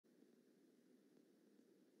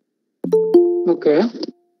Okay.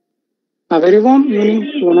 A very warm evening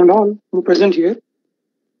to one and all who present here.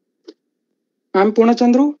 I am Puna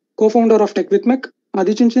Chandru, co-founder of Tech with Mech,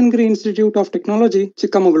 Adichunchandri Institute of Technology,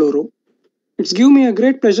 Chikamagaluru. It's give me a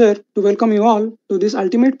great pleasure to welcome you all to this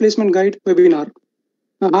Ultimate Placement Guide webinar.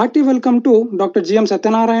 A hearty welcome to Dr. G.M.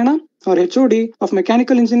 Satyanarayana, our HOD of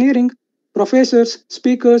Mechanical Engineering, professors,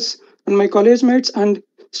 speakers, and my college mates and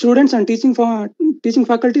students and teaching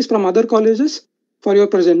faculties from other colleges for your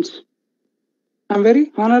presence. I'm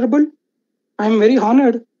very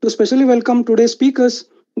honored to specially welcome today's speakers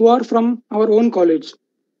who are from our own college.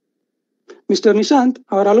 Mr. Nishant,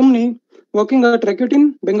 our alumni working at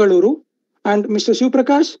Rakuten, Bengaluru, and Mr. Shiv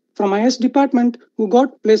Prakash from IS department who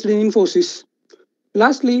got placed in Infosys.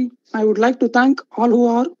 Lastly, I would like to thank all who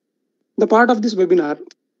are the part of this webinar.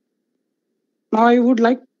 Now I would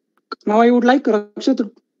like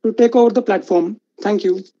Rakshat to take over the platform. Thank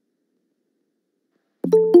you.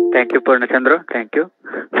 Thank you, Purnachandra. Thank you.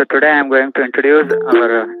 So today I am going to introduce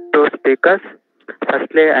our two speakers.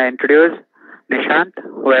 Firstly, I introduce Nishant,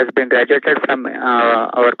 who has been graduated from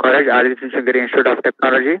our college, Adichunchandri Institute of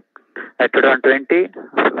Technology, at 2020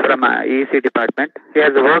 from EEC department. He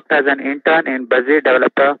has worked as an intern in BUZZY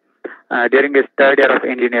developer during his third year of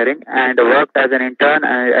engineering and worked as an intern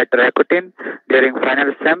at Rakuten during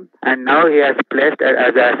final SEM, and now he has placed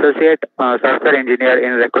as an associate software engineer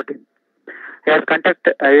in Rakuten. He has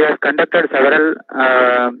conducted several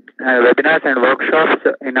webinars and workshops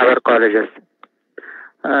in our colleges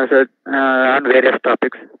on various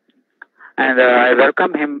topics. And I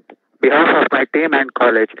welcome him on behalf of my team and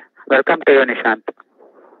college. Welcome to you, Nishant.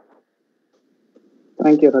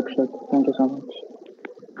 Thank you, Rakshat. Thank you so much.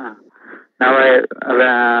 Now I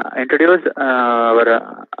introduce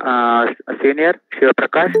our senior, Shiv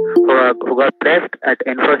Prakash, who got placed at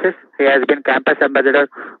Infosys. He has been campus ambassador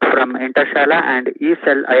from Intershala and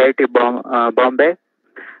eCell IIT Bombay.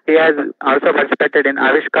 He has also participated in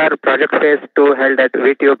Avishkar Project Phase 2 held at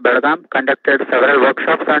VTU Belgaum, conducted several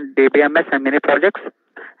workshops on DBMS and mini projects,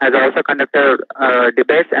 has also conducted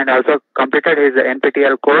debates and also completed his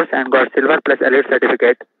NPTEL course and got Silver plus Elite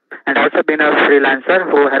certificate, and also been a freelancer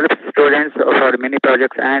who helps students for mini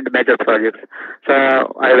projects and major projects. So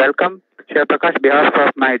I welcome Shiv Prakash on behalf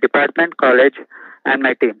of my department, college, and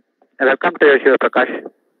my team. Welcome to you, Shiv Prakash.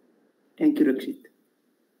 Thank you, Rakshit.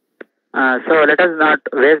 So let us not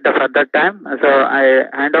waste the further time. So I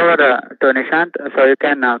hand over to Nishant. So you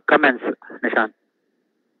can commence, Nishant.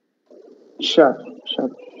 Sure.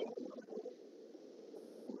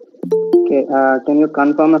 Okay, can you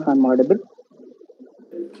confirm if I'm audible?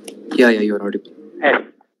 Yeah, you're audible. Yes.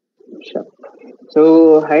 Sure.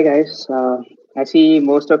 So, hi guys. I see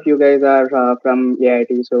most of you guys are from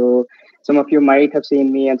AIT. So, some of you might have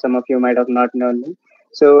seen me and some of you might have not known me.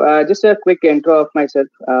 So, just a quick intro of myself.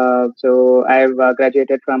 So, I've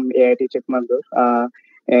graduated from AIT Chikmagalur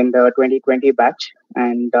in the 2020 batch.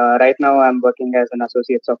 And right now I'm working as an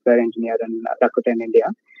associate software engineer in Rakuten, India.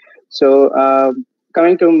 So,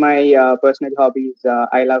 coming to my personal hobbies,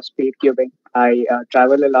 I love speed cubing. I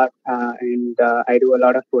travel a lot and I do a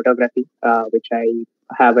lot of photography, which I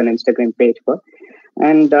have an Instagram page for.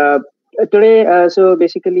 And today, so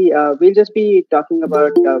basically, we'll just be talking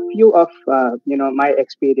about a few of my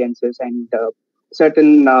experiences and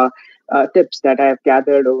certain tips that I have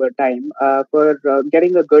gathered over time for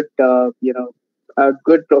getting a good a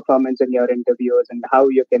good performance in your interviews and how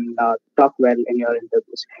you can talk well in your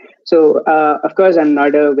interviews. So, of course, I'm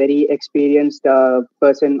not a very experienced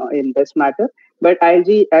person in this matter, but I'll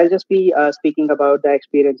just be speaking about the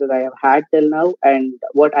experiences I have had till now and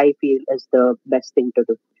what I feel is the best thing to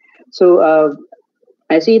do. So,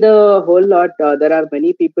 I see the whole lot. There are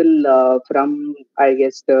many people from, I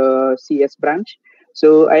guess, the CS branch.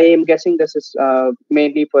 So I am guessing this is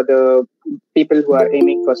mainly for the people who are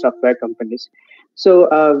aiming for software companies.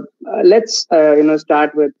 So let's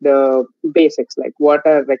start with the basics, like what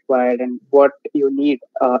are required and what you need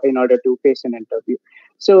in order to face an interview.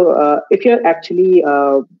 So if you're actually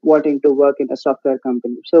wanting to work in a software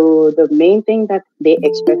company, so the main thing that they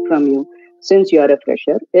expect from you, since you are a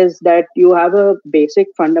fresher, is that you have a basic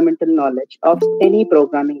fundamental knowledge of any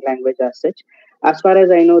programming language as such. As far as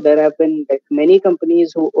I know, there have been like many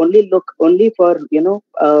companies who only look only for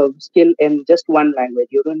skill in just one language.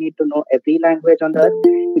 You don't need to know every language on the earth.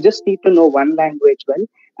 You just need to know one language well,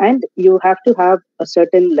 and you have to have a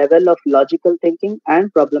certain level of logical thinking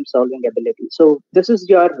and problem solving ability. So this is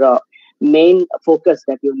your main focus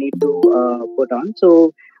that you need to put on.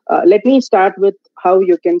 So let me start with how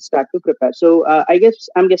you can start to prepare. So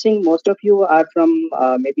I'm guessing most of you are from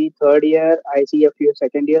maybe third year. I see a few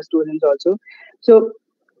second year students also. So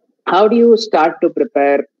how do you start to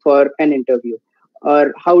prepare for an interview,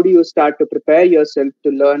 or how do you start to prepare yourself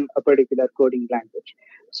to learn a particular coding language?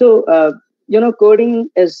 So coding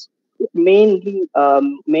is mainly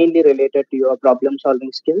related to your problem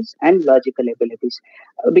solving skills and logical abilities.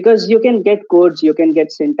 Because you can get codes, you can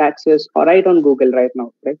get syntaxes or right on Google right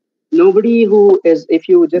now, right? Nobody who is, if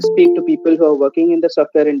you just speak to people who are working in the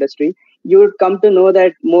software industry, you would come to know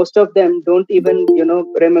that most of them don't even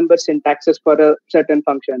remember syntaxes for a certain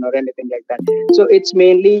function or anything like that. So it's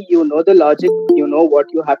mainly, the logic, what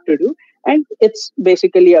you have to do, and it's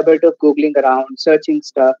basically a bit of googling around, searching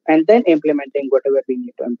stuff, and then implementing whatever we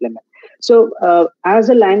need to implement. So as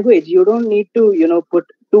a language, you don't need to put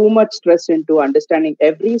too much stress into understanding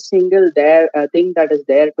every single thing that is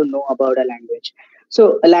there to know about a language.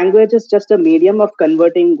 So a language is just a medium of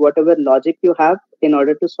converting whatever logic you have in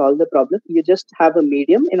order to solve the problem. You just have a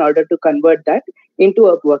medium in order to convert that into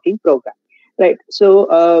a working program, right?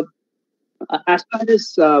 So as far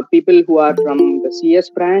as people who are from the CS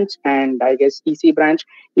branch and I guess EC branch,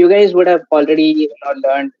 you guys would have already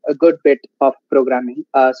learned a good bit of programming,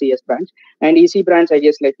 CS branch. And EC branch, I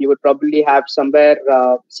guess, like you would probably have somewhere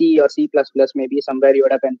C or C++, maybe somewhere you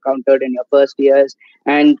would have encountered in your first years,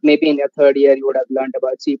 and maybe in your third year you would have learned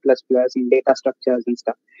about C++ and data structures and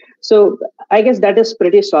stuff. So I guess that is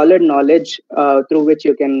pretty solid knowledge through which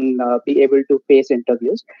you can be able to face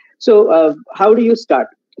interviews. So how do you start?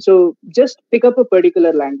 So just pick up a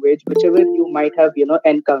particular language, whichever you might have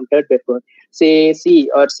encountered before, say C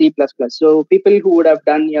or C++. So people who would have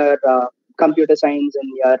done your computer science in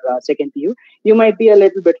your second PU, you might be a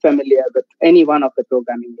little bit familiar with any one of the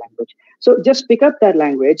programming language. So just pick up that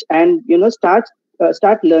language and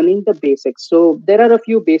start learning the basics. So there are a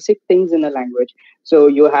few basic things in a language. So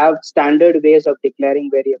you have standard ways of declaring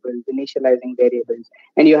variables, initializing variables,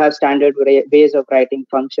 and you have standard ways of writing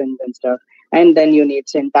functions and stuff. And then you need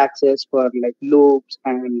syntaxes for like loops,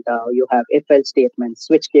 and you have if else statements,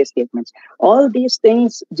 switch case statements. All these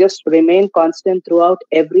things just remain constant throughout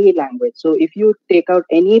every language. So if you take out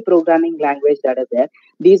any programming language that is there,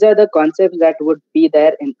 these are the concepts that would be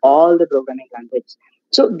there in all the programming languages.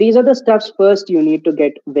 So these are the steps first you need to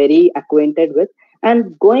get very acquainted with.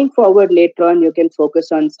 And going forward later on, you can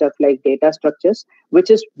focus on stuff like data structures,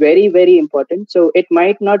 which is very, very important. So it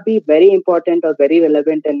might not be very important or very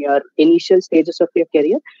relevant in your initial stages of your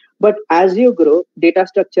career, but as you grow, data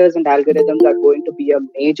structures and algorithms are going to be a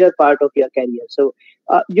major part of your career. So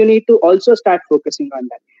you need to also start focusing on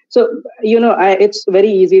that. So, it's very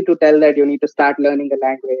easy to tell that you need to start learning a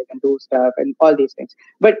language and do stuff and all these things.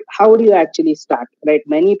 But how do you actually start, right?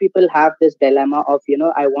 Many people have this dilemma of,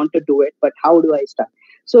 I want to do it, but how do I start?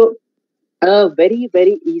 So a very,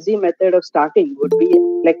 very easy method of starting would be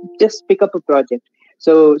like just pick up a project.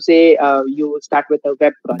 So say you start with a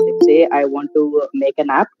web project. Say I want to make an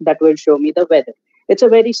app that will show me the weather. It's a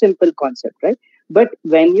very simple concept, right? But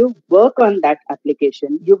when you work on that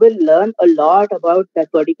application, you will learn a lot about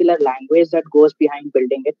that particular language that goes behind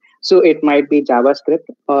building it. So it might be JavaScript,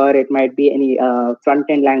 or it might be any front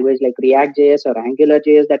end language like React.js or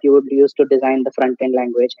AngularJS that you would use to design the front end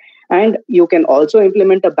language. And you can also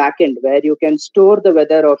implement a backend where you can store the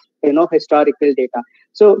weather of historical data.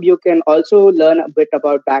 So you can also learn a bit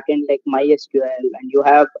about backend like MySQL, and you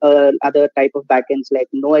have other type of backends like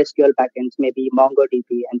NoSQL backends, maybe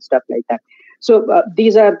MongoDB and stuff like that. So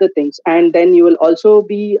these are the things, and then you will also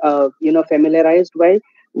be familiarized with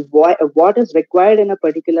what is required in a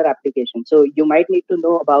particular application. So you might need to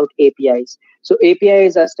know about APIs. So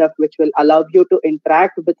APIs are stuff which will allow you to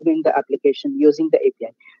interact between the application using the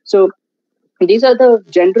API. So these are the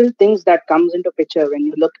general things that comes into picture when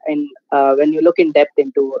you look in depth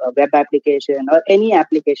into a web application or any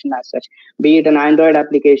application as such, be it an Android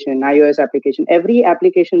application, iOS application. Every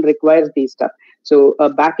application requires these stuff. So a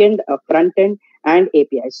backend, a front end, and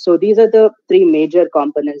APIs. So these are the three major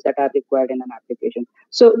components that are required in an application.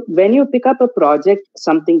 So when you pick up a project,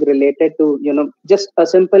 something related to just a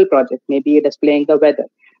simple project, maybe displaying the weather.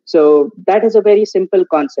 So that is a very simple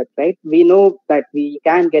concept, right? We know that we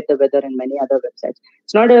can get the weather in many other websites.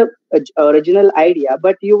 It's not a original idea,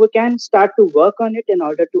 but you can start to work on it in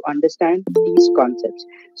order to understand these concepts.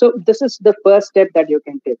 So this is the first step that you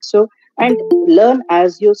can take. So, and learn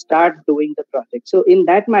as you start doing the project. So in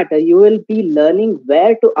that matter, you will be learning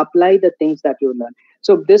where to apply the things that you learn.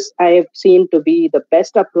 So this I have seen to be the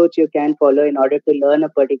best approach you can follow in order to learn a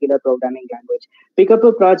particular programming language. Pick up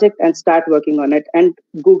a project and start working on it, and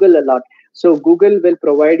Google a lot. So Google will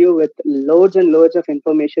provide you with loads and loads of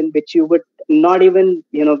information which you would not even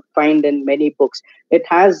find in many books. It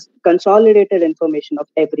has consolidated information of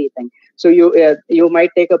everything. So you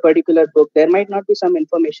might take a particular book. There might not be some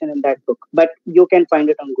information in that book, but you can find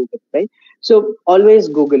it on Google, right? So always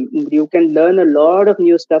Google. You can learn a lot of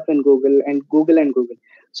new stuff in Google and Google and Google.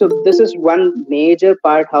 So this is one major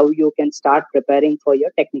part how you can start preparing for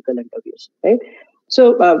your technical interviews, right?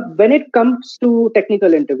 So when it comes to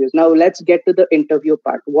technical interviews, now let's get to the interview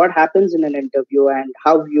part. What happens in an interview and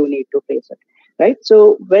how you need to face it, right?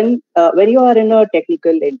 So when you are in a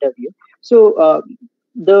technical interview, so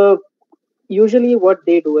the usually what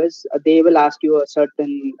they do is they will ask you a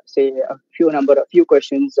certain, say, a few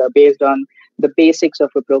questions based on the basics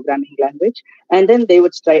of a programming language, and then they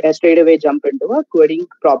would straight away jump into a coding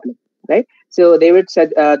problem, right? So they would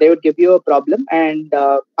give you a problem and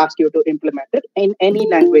ask you to implement it in any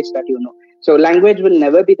language that you know. So language will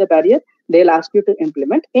never be the barrier. They'll ask you to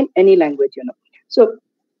implement in any language you know. So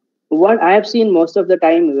what I have seen most of the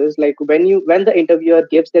time is like when the interviewer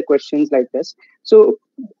gives their questions like this, so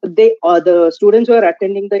they or the students who are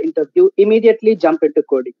attending the interview immediately jump into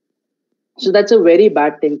coding. So that's a very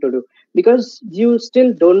bad thing to do, because you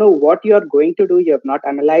still don't know what you are going to do. You have not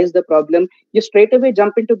analyzed the problem. You straight away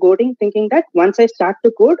jump into coding thinking that once I start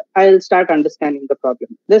to code, I'll start understanding the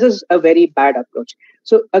problem. This is a very bad approach.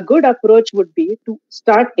 So a good approach would be to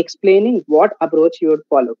start explaining what approach you would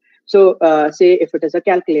follow. So say if it is a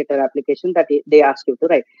calculator application that they ask you to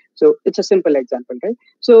write. So it's a simple example, right?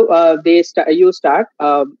 So you start,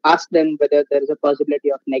 ask them whether there is a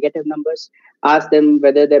possibility of negative numbers, ask them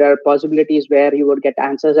whether there are possibilities where you would get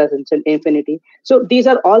answers as infinity. So these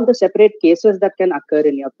are all the separate cases that can occur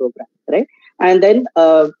in your program, right? And then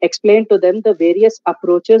explain to them the various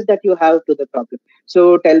approaches that you have to the problem.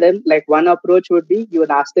 So tell them, like, one approach would be you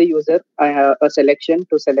will ask the user a selection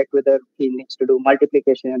to select whether he needs to do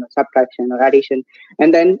multiplication or subtraction or addition,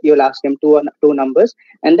 and then you'll ask him two numbers,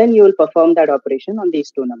 and then you will perform that operation on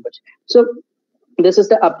these two numbers. So this is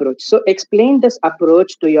the approach. So explain this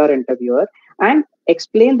approach to your interviewer and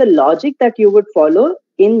explain the logic that you would follow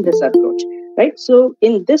in this approach, right? So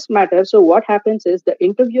in this matter, so what happens is the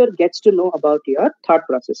interviewer gets to know about your thought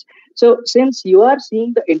process. So since you are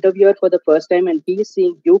seeing the interviewer for the first time and he is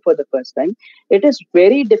seeing you for the first time, it is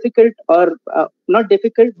very difficult, or not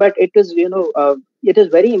difficult, but it is it is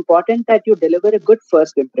very important that you deliver a good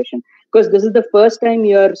first impression, because this is the first time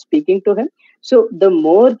you are speaking to him. So the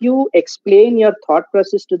more you explain your thought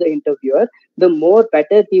process to the interviewer, the more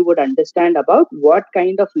better he would understand about what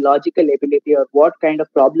kind of logical ability or what kind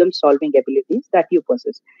of problem solving abilities that you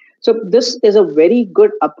possess. So this is a very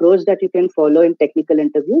good approach that you can follow in technical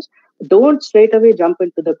interviews. Don't straight away jump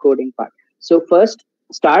into the coding part. So first,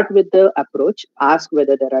 start with the approach, ask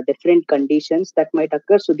whether there are different conditions that might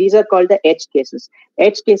occur. So these are called the edge cases.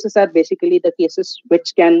 Edge cases are basically the cases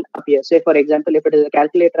which can appear. Say, for example, if it is a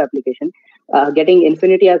calculator application, getting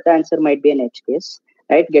infinity as the answer might be an edge case,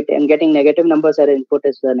 right? Getting negative numbers as input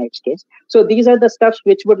is an edge case. So these are the stuffs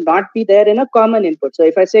which would not be there in a common input. So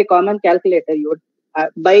if I say common calculator, you would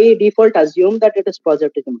by default assume that it is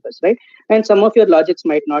positive numbers, right? And some of your logics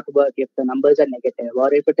might not work if the numbers are negative,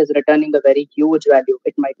 or if it is returning a very huge value,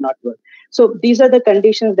 it might not work. So these are the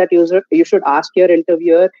conditions that you should ask your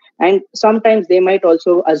interviewer, and sometimes they might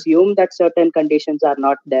also assume that certain conditions are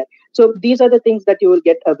not there. So these are the things that you will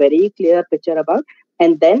get a very clear picture about,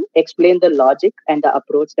 and then explain the logic and the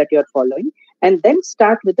approach that you're following, and then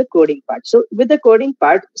start with the coding part. So with the coding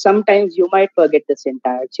part, sometimes you might forget the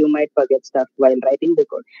syntax, you might forget stuff while writing the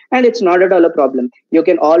code, and it's not at all a problem. You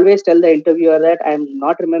can always tell the interviewer that I'm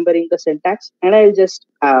not remembering the syntax, and I'll just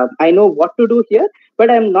I know what to do here,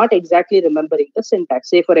 but I'm not exactly remembering the syntax.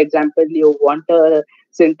 Say, for example, you want a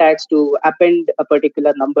syntax to append a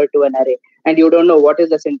particular number to an array, and you don't know what is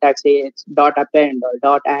the syntax. Say it's dot append or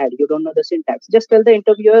dot add. You don't know the syntax. Just tell the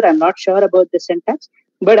interviewer, I'm not sure about the syntax,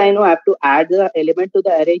 but I know I have to add the element to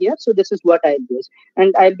the array here. So this is what I'll use,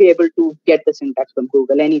 and I'll be able to get the syntax from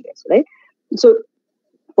Google anyways, right? So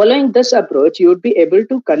following this approach, you would be able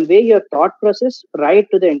to convey your thought process right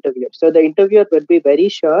to the interviewer. So the interviewer will be very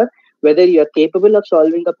sure whether you're capable of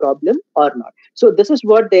solving a problem or not. So this is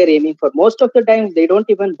what they're aiming for. Most of the times, they don't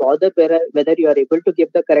even bother whether you are able to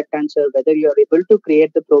give the correct answer, whether you are able to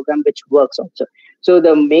create the program which works also. So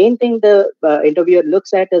the main thing the interviewer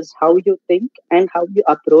looks at is how you think and how you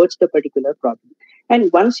approach the particular problem.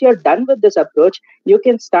 And once you're done with this approach, you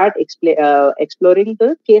can start exploring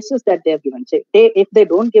the cases that they have given. Say, if they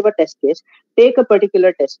don't give a test case, take a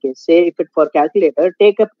particular test case. Say, if it for calculator,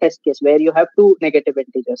 take a test case where you have two negative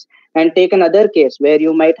integers, and take another case where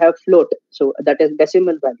you might have float. So that is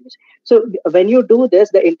decimal values. So when you do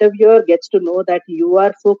this, the interviewer gets to know that you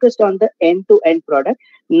are focused on the end-to-end product,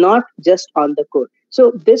 not just on the code.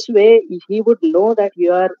 So this way, he would know that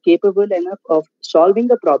you are capable enough of solving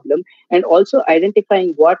a problem and also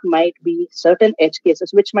identifying what might be certain edge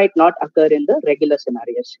cases which might not occur in the regular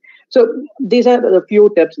scenarios. So these are the few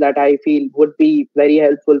tips that I feel would be very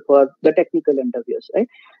helpful for the technical interviews, right?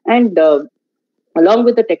 And along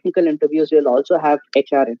with the technical interviews, we'll also have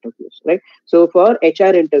HR interviews, right? So for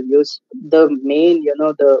HR interviews, the main,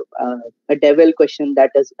 the a devil question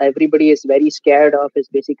that is everybody is very scared of is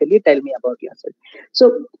basically, tell me about yourself.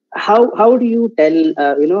 So how do you tell,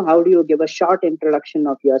 how do you give a short introduction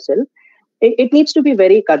of yourself? It needs to be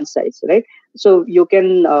very concise, right? So you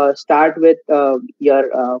can start with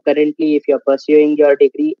your currently, if you're pursuing your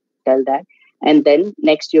degree, tell that. And then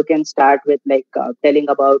next you can start with telling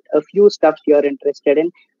about a few stuff you're interested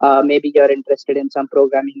in. Maybe you're interested in some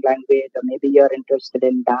programming language, or maybe you're interested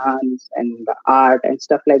in dance and art and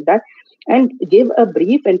stuff like that. And give a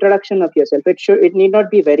brief introduction of yourself. It need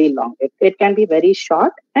not be very long. It can be very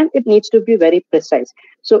short, and it needs to be very precise.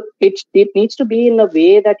 So it needs to be in a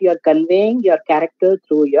way that you're conveying your character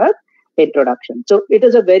through your introduction. So it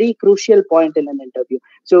is a very crucial point in an interview.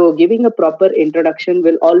 So giving a proper introduction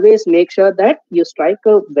will always make sure that you strike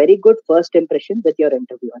a very good first impression with your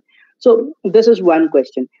interviewer. So this is one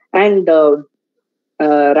question. And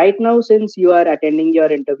right now, since you are attending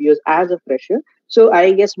your interviews as a fresher, so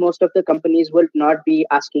I guess most of the companies will not be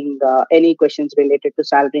asking any questions related to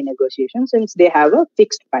salary negotiation, since they have a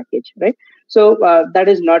fixed package, right? So that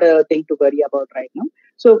is not a thing to worry about right now.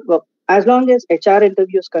 So as long as HR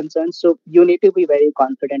interview is concerned, so you need to be very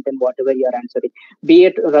confident in whatever you're answering, be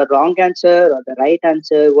it the wrong answer or the right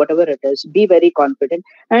answer, whatever it is, be very confident.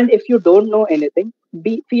 And if you don't know anything,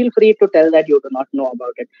 feel free to tell that you do not know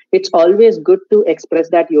about it. It's always good to express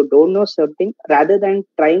that you don't know something rather than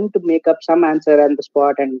trying to make up some answer on the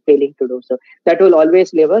spot and failing to do so. That will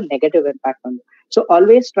always leave a negative impact on you. So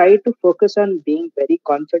always try to focus on being very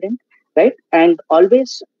confident, right? And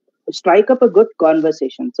always strike up a good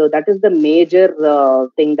conversation. So that is the major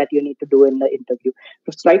thing that you need to do in the interview,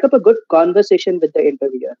 to strike up a good conversation with the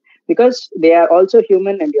interviewer, because they are also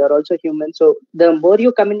human and you are also human. So the more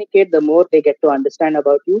you communicate, the more they get to understand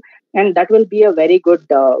about you, and that will be a very good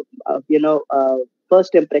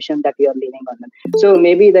first impression that you are leaving on them. So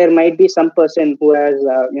maybe there might be some person who has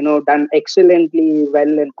done excellently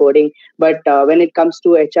well in coding, but when it comes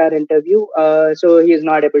to HR interview, so he is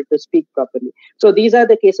not able to speak properly. So these are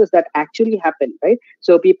the cases that actually happen, right?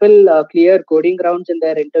 So people clear coding rounds in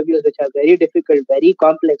their interviews, which are very difficult, very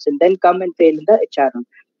complex, and then come and fail in the HR round.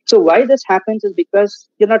 So why this happens is because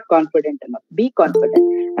you're not confident enough. Be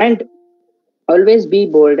confident and always be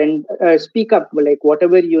bold, and speak up, like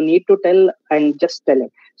whatever you need to tell, and just tell it.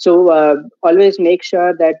 So always make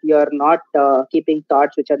sure that you're not keeping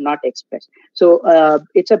thoughts which are not expressed. So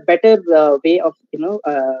it's a better way of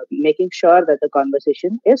making sure that the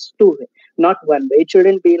conversation is two-way, not one way. It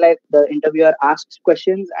shouldn't be like the interviewer asks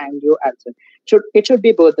questions and you answer. It should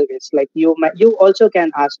be both the ways. Like you also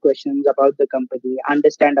can ask questions about the company,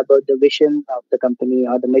 understand about the vision of the company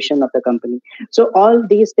or the mission of the company. So all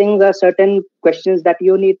these things are certain questions that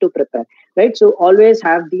you need to prepare, right? So always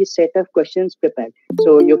have these set of questions prepared.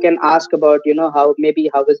 So you can ask about, how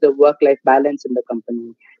is the work-life balance in the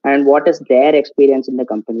company, and what is their experience in the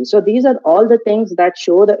company. So these are all the things that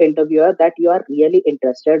show the interviewer that you are really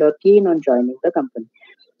interested or keen on joining the company.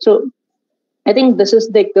 So I think this is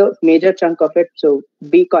the major chunk of it. So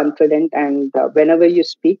be confident, and whenever you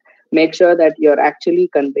speak, make sure that you're actually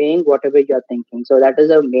conveying whatever you're thinking. So that is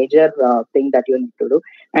a major thing that you need to do,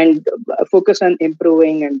 and focus on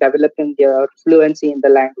improving and developing your fluency in the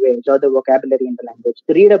language or the vocabulary in the language.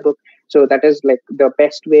 Read a book. So that is like the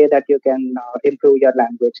best way that you can improve your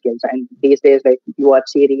language skills. And these days, like, you watch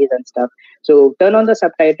series and stuff. So turn on the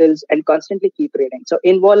subtitles and constantly keep reading. So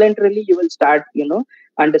involuntarily, you will start,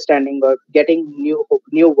 understanding or getting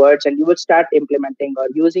new words, and you will start implementing or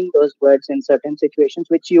using those words in certain situations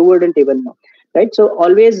which you wouldn't even know, right? So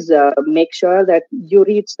always make sure that you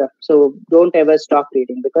read stuff. So don't ever stop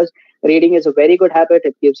reading, because reading is a very good habit.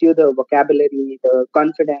 It gives you the vocabulary, the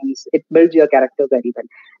confidence. It builds your character very well,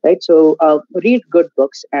 right? So read good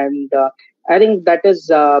books, and I think that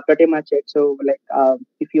is pretty much it. So,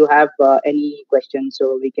 if you have any questions,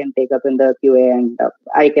 so we can take up in the QA, and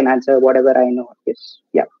I can answer whatever I know. Yes,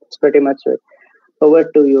 yeah, it's pretty much it. Over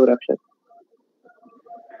to you, Rakshat.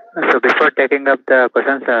 So before taking up the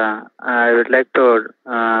questions, I would like to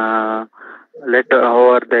let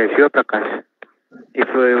over the Shiva Prakash.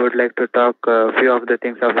 If we would like to talk a few of the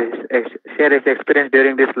things of share his experience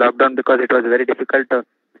during this lockdown, because it was very difficult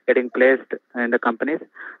getting placed in the companies.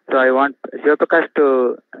 So I want Shiva Prakash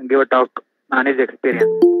to give a talk on his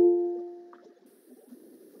experience.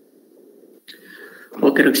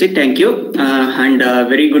 Okay, Rakshit, thank you. And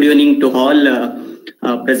very good evening to all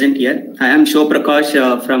present here. I am Shiva Prakash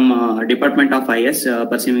from Department of IS,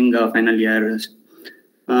 pursuing final year.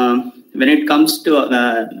 When it comes to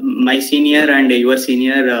my senior and your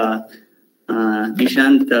senior,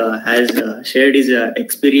 Nishant has shared his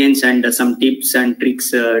experience and some tips and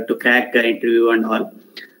tricks to crack the interview and all.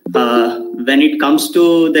 When it comes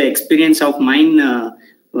to the experience of mine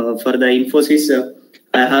for the Infosys,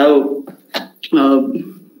 I have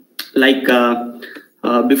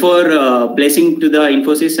before placing to the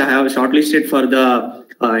Infosys, I have shortlisted for the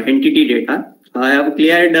entity data. I have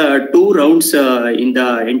cleared 2 rounds in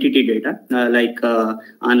the entity data,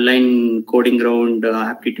 online coding round,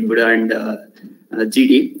 aptitude, and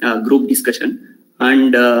GD, group discussion.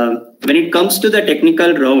 And when it comes to the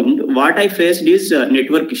technical round, what I faced is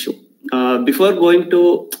network issue. Before going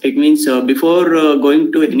to any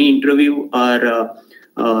interview or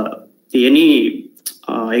any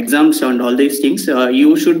exams and all these things,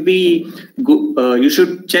 you should be good. You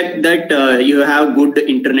should check that you have good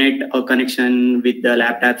internet connection with the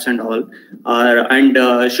laptops and all,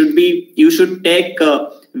 you should take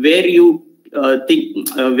where you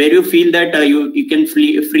where you feel that you can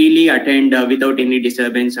freely attend without any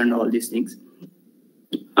disturbance and all these things.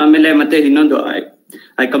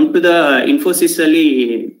 I come to the Infosys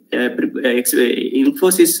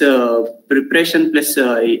Infosys preparation plus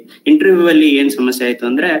interview ಅಲ್ಲಿ ಏನ್ ಸಮಸ್ಯೆ ಆಯ್ತು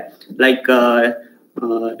ಅಂದ್ರೆ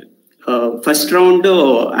first round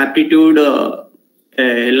aptitude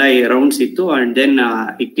ಎಲ್ಲ rounds ಇತ್ತು and then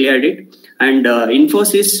I cleared it and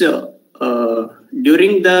Infosys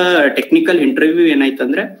during the technical interview ಏನಾಯ್ತು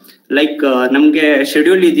ಅಂದ್ರೆ ನಮ್ಗೆ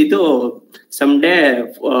ಶೆಡ್ಯೂಲ್ ಇದ್ದಿದ್ದು ಸಮ್ ಡೇ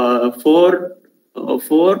 4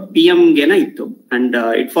 PM ಗೆನ ಇತ್ತು and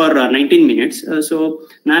it for 19 minutes. So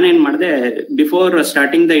ನಾನೇನ್ ಮಾಡಿದೆ, before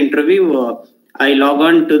starting the interview I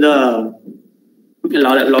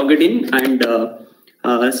logged in and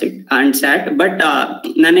sat. But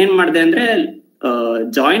ನಾನೇನ್ ಮಾಡಿದೆ ಅಂದ್ರೆ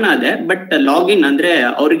ಜಾಯಿನ್ ಆದೆ, ಬಟ್ ಲಾಗಿನ್ ಅಂದ್ರೆ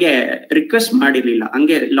ಅವ್ರಿಗೆ ರಿಕ್ವೆಸ್ಟ್ ಮಾಡಿರ್ಲಿಲ್ಲ,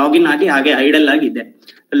 ಹಂಗೆ ಲಾಗಿನ್ ಆಗಿ ಹಾಗೆ ಐಡಲ್ ಆಗಿದ್ದೆ.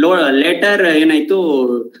 ಲೇಟರ್ ಏನಾಯ್ತು,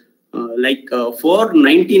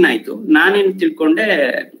 4:19 ಆಯ್ತು. ನಾನೇನ್ ತಿಳ್ಕೊಂಡೆ,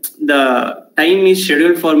 the time is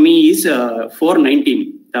schedule for me is 4:19.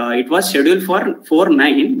 It was schedule for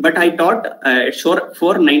 4:09, but I thought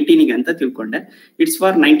 4:19 ಅಂತ ತಿಳ್ಕೊಂಡೆ. It's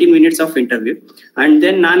for 19 minutes of interview. And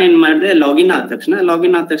then ನಾನೇನ್ ಮಾಡಿದೆ, ಲಾಗಿನ್ ಆದ ತಕ್ಷಣ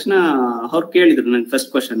ಅವ್ರು ಕೇಳಿದ್ರು ನನ್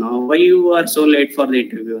first question, why you are so late for the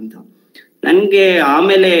interview ಅಂತ. ನನ್ಗೆ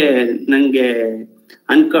ಆಮೇಲೆ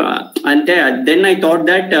then I thought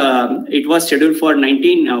that it was scheduled for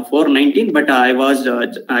 4:19, but I was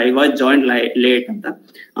joined late ಅಂತ.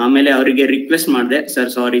 ಆಮೇಲೆ ಅವರಿಗೆ ರಿಕ್ವೆಸ್ಟ್ ಮಾಡಿದೆ,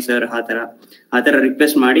 ಸರ್ ಸಾರಿ ಸರ್, ಆ ತರ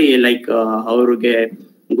ರಿಕ್ವೆಸ್ಟ್ ಮಾಡಿ ಅವ್ರಿಗೆ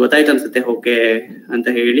ಗೊತ್ತಾಯ್ತು ಅನ್ಸುತ್ತೆ, ಓಕೆ ಅಂತ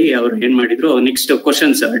ಹೇಳಿ ಅವ್ರು ಏನ್ ಮಾಡಿದ್ರು, ನೆಕ್ಸ್ಟ್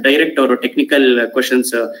ಕ್ವಶನ್ಸ್ ಡೈರೆಕ್ಟ್ ಅವರು ಟೆಕ್ನಿಕಲ್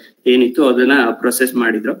ಕ್ವಶನ್ಸ್ ಏನಿತ್ತು ಅದನ್ನ ಪ್ರೊಸೆಸ್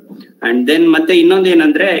ಮಾಡಿದ್ರು. ಅಂಡ್ ದೆನ್ ಮತ್ತೆ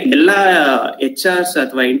ಇನ್ನೊಂದೇನಂದ್ರೆ, ಎಲ್ಲಾ HR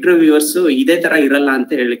ಅಥವಾ ಇಂಟರ್ವ್ಯೂವರ್ಸ್ ಇದೇ ತರ ಇರಲ್ಲ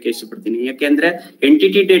ಅಂತ ಹೇಳಲಿಕ್ಕೆ ಇಷ್ಟಪಡ್ತೀನಿ. ಯಾಕೆಂದ್ರೆ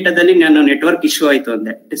ಎಂಟಿಟಿ ಡೇಟಾದಲ್ಲಿ ನಾನು ನೆಟ್ವರ್ಕ್ ಇಶ್ಯೂ ಆಯ್ತು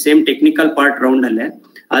ಅಂದೆ, ಸೇಮ್ ಟೆಕ್ನಿಕಲ್ ಪಾರ್ಟ್ ರೌಂಡ್ ಅಲ್ಲೇ.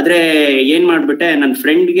 ಆದ್ರೆ ಏನ್ ಮಾಡ್ಬಿಟ್ಟೆ, ನನ್ನ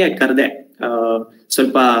ಫ್ರೆಂಡ್ಗೆ ಕರೆದೆ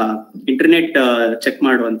ಸ್ವಲ್ಪ ಇಂಟರ್ನೆಟ್ ಚೆಕ್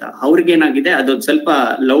ಮಾಡುವಂತ. ಅವ್ರಿಗೇನಾಗಿದೆ, ಅದೊಂದು ಸ್ವಲ್ಪ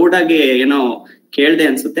ಲೌಡ್ ಆಗಿ ಏನೋ ಕೇಳ್ದೆ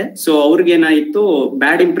ಅನ್ಸುತ್ತೆ. ಸೊ ಅವ್ರಿಗೇನಾಯ್ತು,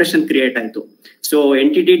 ಬ್ಯಾಡ್ ಇಂಪ್ರೆಷನ್ ಕ್ರಿಯೇಟ್ ಆಯ್ತು. ಸೊ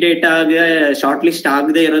ಎಂಟಿಟಿ ಡೇಟಾಗೆ ಶಾರ್ಟ್ ಲಿಸ್ಟ್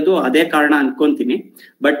ಆಗದೆ ಇರೋದು ಅದೇ ಕಾರಣ ಅನ್ಕೊಂತೀನಿ.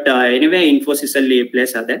 ಬಟ್ ಎನಿವೇ Infosys ಅಲ್ಲಿ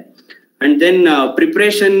ಪ್ಲೇಸ್ ಆದೆ. ಅಂಡ್ ದೆನ್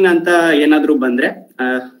ಪ್ರಿಪರೇಷನ್ ಅಂತ ಏನಾದ್ರು ಬಂದ್ರೆ,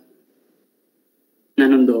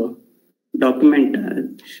 ನಾನೊಂದು ಡಾಕ್ಯುಮೆಂಟ್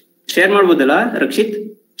ಶೇರ್ ಮಾಡ್ಬೋದಲ್ಲ Rakshit?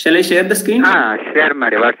 Shall I share the screen? Share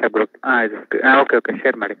ಮಾಡಿ ವಾಟ್ಸ್ಆಪ್ ಗ್ರೂಪ್. ಓಕೆ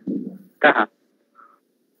ಶೇರ್ ಮಾಡಿ.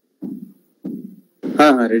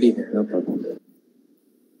 ರೆಡಿ ಇದೆ, no problem.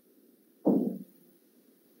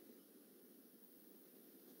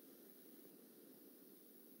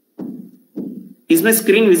 Is my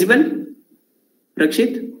screen visible,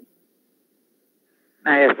 Rakshit?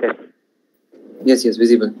 Yes,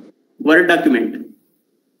 visible. Word document.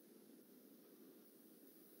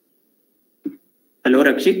 Hello,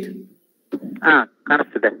 Rakshit.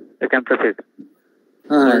 ಕಾಣಿಸ್ತಿದೆ. You can proceed.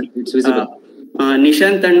 It's visible.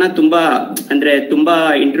 Nishant ಅಣ್ಣ ತುಂಬಾ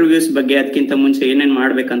interviews ಬಗ್ಗೆ ಅದಕ್ಕಿಂತ ಮುಂಚೆ ಏನೇನ್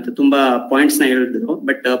ಮಾಡ್ಬೇಕಂತ ತುಂಬಾ ಪಾಯಿಂಟ್ಸ್ ನ ಹೇಳಿದ್ರು.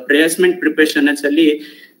 ಬಟ್ ಪ್ಲೇಸ್ಮೆಂಟ್ ಪ್ರಿಪರೇಷನ್ ಅಲ್ಲಿ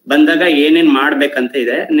ಬಂದಾಗ ಏನೇನ್ ಮಾಡ್ಬೇಕಂತ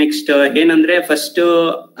ಇದೆ. ನೆಕ್ಸ್ಟ್ ಏನಂದ್ರೆ ಫಸ್ಟ್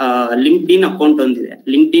ಲಿಂಕ್ಡ್ ಇನ್ ಅಕೌಂಟ್ ಒಂದಿದೆ.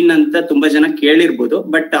 ಲಿಂಕ್ಡ್ ಇನ್ ಅಂತ ತುಂಬಾ ಜನ ಕೇಳಿರ್ಬೋದು,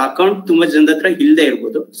 ಬಟ್ ಅಕೌಂಟ್ ತುಂಬಾ ಜನದ ಹತ್ರ ಇಲ್ಲದೆ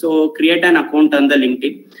ಇರ್ಬೋದು. So create an account on the linked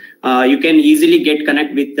in. You can easily get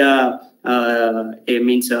connect with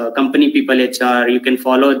company people HR. You can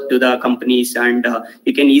follow to the companies, and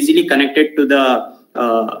you can easily connect it to the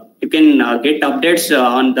you can get updates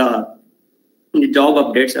on the job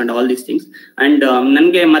updates and all these things. And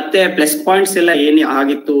ನನ್ಗೆ ಮತ್ತೆ plus points ಎಲ್ಲ ಏನ್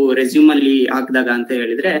ಆಗಿತ್ತು resume ಅಲ್ಲಿ ಹಾಕಿದಾಗ ಅಂತ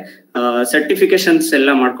ಹೇಳಿದ್ರೆ, certifications ಎಲ್ಲ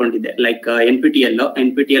ಮಾಡ್ಕೊಂಡಿದ್ದೆ. ಲೈಕ್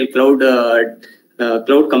NPTEL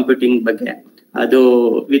ಕ್ಲೌಡ್ ಕಂಪ್ಯೂಟಿಂಗ್ ಬಗ್ಗೆ ಅದು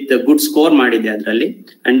ವಿತ್ ಗುಡ್ ಸ್ಕೋರ್ ಮಾಡಿದೆ ಅದರಲ್ಲಿ.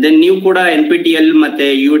 ಅಂಡ್ ದೆನ್ ನೀವು ಕೂಡ NPTEL ಮತ್ತೆ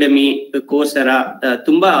Udemy, Coursera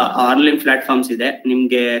ತುಂಬಾ ಆನ್ಲೈನ್ ಪ್ಲಾಟ್ಫಾರ್ಮ್ಸ್ ಇದೆ.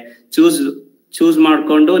 ನಿಮ್ಗೆ ಚೂಸ್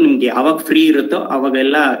ಮಾಡ್ಕೊಂಡು ನಿಮ್ಗೆ ಯಾವಾಗ ಫ್ರೀ ಇರುತ್ತೋ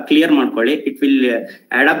ಅವಾಗೆಲ್ಲ ಕ್ಲಿಯರ್ ಮಾಡ್ಕೊಳ್ಳಿ. ಇಟ್ ವಿಲ್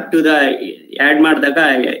ಆಡ್ ಮಾಡಿದಾಗ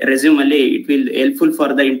ರೆಸ್ಯೂಮ್ ಅಲ್ಲಿ it will helpful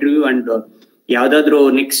for the interview. And ಯಾವ್ದಾದ್ರು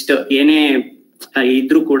ನೆಕ್ಸ್ಟ್ ಏನೇ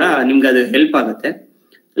ಇದ್ರೂ ಕೂಡ ನಿಮ್ಗೆ ಅದು ಹೆಲ್ಪ್ ಆಗುತ್ತೆ.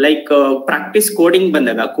 ಲೈಕ್ ಪ್ರಾಕ್ಟೀಸ್ ಕೋಡಿಂಗ್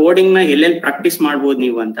ಬಂದಾಗ ಕೋಡಿಂಗ್ ನ ಎಲ್ಲೆಲ್ಲಿ ಪ್ರಾಕ್ಟೀಸ್ ಮಾಡ್ಬೋದು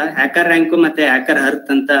ನೀವು ಅಂತ ಹ್ಯಾಕರ್ ರ್ಯಾಂಕ್ ಮತ್ತೆ ಹ್ಯಾಕರ್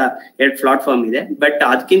ಅರ್ತ್ ಅಂತ 2 ಪ್ಲಾಟ್ಫಾರ್ಮ್ ಇದೆ. ಬಟ್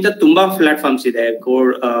ಅದಕ್ಕಿಂತ ತುಂಬಾ ಪ್ಲಾಟ್ಫಾರ್ಮ್ಸ್ ಇದೆ,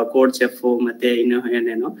 ಕೋಡ್ ಚೆಫ್ ಮತ್ತೆ ಇನ್ನು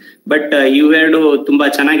ಏನೇನೋ. ಬಟ್ ಇವೆರಡು ತುಂಬಾ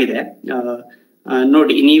ಚೆನ್ನಾಗಿದೆ.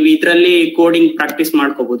 ನೋಡಿ, ನೀವು ಇದ್ರಲ್ಲಿ ಕೋಡಿಂಗ್ ಪ್ರಾಕ್ಟೀಸ್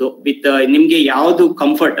ಮಾಡ್ಕೋಬಹುದು ವಿತ್ ನಿಮ್ಗೆ ಯಾವ್ದು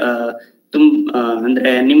ಕಂಫರ್ಟ್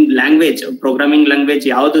ಅಂದ್ರೆ ನಿಮ್ ಲ್ಯಾಂಗ್ವೇಜ್, ಪ್ರೋಗ್ರಾಮಿಂಗ್ ಲ್ಯಾಂಗ್ವೇಜ್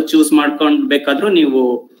ಯಾವ್ದು ಚೂಸ್ ಮಾಡ್ಕೊಂಡ್ ಬೇಕಾದ್ರೂ ನೀವು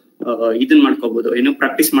ಇದನ್ ಮಾಡ್ಕೋಬಹುದು, ಏನು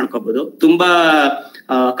ಪ್ರಾಕ್ಟೀಸ್ ಮಾಡ್ಕೋಬಹುದು. ತುಂಬಾ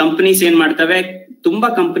ಕಂಪನೀಸ್ ಏನ್ ಮಾಡ್ತವೆ, ತುಂಬಾ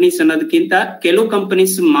ಕಂಪನೀಸ್ ಅನ್ನೋದಕ್ಕಿಂತ ಕೆಲವು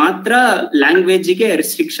ಕಂಪನೀಸ್ ಮಾತ್ರ ಲ್ಯಾಂಗ್ವೇಜ್ಗೆ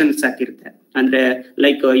ರೆಸ್ಟ್ರಿಕ್ಷನ್ಸ್ ಹಾಕಿರುತ್ತೆ. ಅಂದ್ರೆ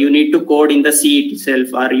like you need to code in the C itself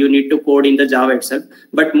are you need to code in the Java itself.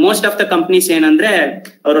 But most of the companies ಏನಂದ್ರೆ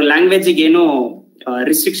ಅವರು ಲ್ಯಾಂಗ್ವೇಜ್ಗೆ ಏನು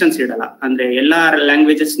ರಿಸ್ಟ್ರಿಕ್ಷನ್ಸ್ ಇಡಲ್ಲ. ಅಂದ್ರೆ ಎಲ್ಲಾ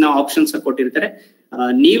ಲ್ಯಾಂಗ್ವೇಜಸ್ ನ ಆಪ್ಷನ್ಸ್ ಕೊಟ್ಟಿರ್ತಾರೆ.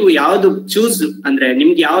 ನೀವು ಯಾವ್ದು ಚೂಸ್ ಅಂದ್ರೆ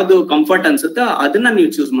ನಿಮ್ಗೆ ಯಾವ್ದು ಕಂಫರ್ಟ್ ಅನ್ಸುತ್ತೋ ಅದನ್ನ ನೀವು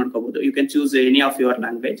ಚೂಸ್ ಮಾಡ್ಕೋಬಹುದು. You can choose any of your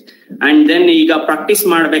language. And then ಈಗ ಪ್ರಾಕ್ಟೀಸ್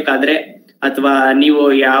ಮಾಡ್ಬೇಕಾದ್ರೆ ಅಥವಾ ನೀವು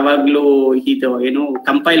ಯಾವಾಗ್ಲೂ ಇದು ಏನು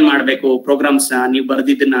ಕಂಪೈಲ್ ಮಾಡ್ಬೇಕು ಪ್ರೋಗ್ರಾಮ್ಸ್ ನೀವು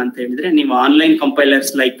ಬರ್ದಿದ್ದನ್ನ ಅಂತ ಹೇಳಿದ್ರೆ, ನೀವು online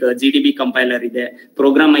compilers like GDB compiler ಇದೆ,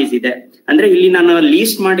 ಪ್ರೋಗ್ರಾಮೈಸ್ ಇದೆ. ಅಂದ್ರೆ ಇಲ್ಲಿ ನಾನು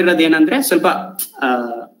ಲೀಸ್ಟ್ ಮಾಡಿರೋದು ಏನಂದ್ರೆ ಸ್ವಲ್ಪ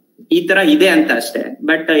ಈ ತರ ಇದೆ ಅಂತ ಅಷ್ಟೇ.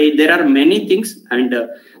 But there are many things and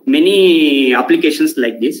many applications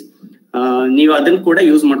like this. ನೀವು ಅದನ್ನ ಕೂಡ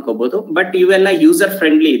ಯೂಸ್ ಮಾಡ್ಕೋಬಹುದು. ಬಟ್ ಇವೆಲ್ಲ ಯೂಸರ್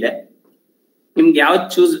ಫ್ರೆಂಡ್ಲಿ ಇದೆ. ನಿಮ್ಗೆ ಯಾವ್ದು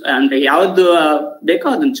ಚೂಸ್ ಅಂದ್ರೆ ಯಾವ್ದು ಬೇಕೋ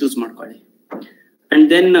ಅದನ್ನ ಚೂಸ್ ಮಾಡ್ಕೊಳ್ಳಿ. ಅಂಡ್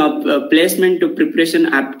ದೆನ್ ಪ್ಲೇಸ್ಮೆಂಟ್ ಪ್ರಿಪ್ರೇಷನ್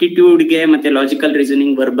ಆಪ್ಟಿಟ್ಯೂಡ್ಗೆ ಮತ್ತೆ ಲಾಜಿಕಲ್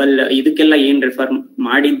ರೀಸನಿಂಗ್, ವರ್ಬಲ್ ಇದಕ್ಕೆಲ್ಲ ಏನ್ ರೆಫರ್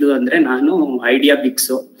ಮಾಡಿದ್ದು ಅಂದ್ರೆ ನಾನು ಐಡಿಯಾ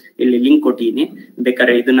ಬಿಕ್ಸ್ ಇಲ್ಲಿ ಲಿಂಕ್ ಕೊಟ್ಟಿದ್ದೀನಿ.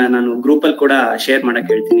 ಬೇಕಾದ್ರೆ ಇದನ್ನ ನಾನು ಗ್ರೂಪ್ ಅಲ್ಲಿ ಕೂಡ ಶೇರ್ ಮಾಡಕ್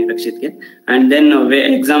ಹೇಳ್ತೀನಿ ರಕ್ಷಿತ್ಗೆ. And then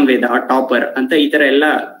exam Veda, topper ಅಂತ ಈ ತರ ಎಲ್ಲ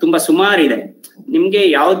ತುಂಬಾ ಸುಮಾರು ಇದೆ. ನಿಮ್ಗೆ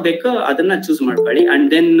ಯಾವ್ದು ಬೇಕೋ ಅದನ್ನ ಚೂಸ್ ಮಾಡ್ಕೊಳ್ಳಿ. ಅಂಡ್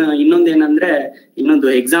ದೆನ್ ಇನ್ನೊಂದು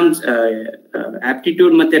ಎಕ್ಸಾಮ್ಸ್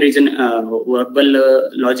ಆಪ್ಟಿಟ್ಯೂಡ್ ಮತ್ತೆ ವರ್ಬಲ್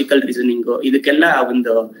ಲಾಜಿಕಲ್ ರೀಸನಿಂಗ್ ಇದಕ್ಕೆಲ್ಲ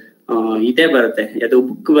ಒಂದು ಇದೇ ಬರುತ್ತೆ, ಅದು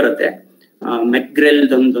ಬುಕ್ ಬರುತ್ತೆ. ಮೆಕ್ಗ್ರೆಲ್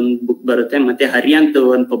ಒಂದೊಂದು ಬುಕ್ ಬರುತ್ತೆ, ಮತ್ತೆ ಹರಿಯಾಂತ್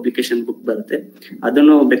ಒಂದು ಪಬ್ಲಿಕೇಶನ್ ಬುಕ್ ಬರುತ್ತೆ.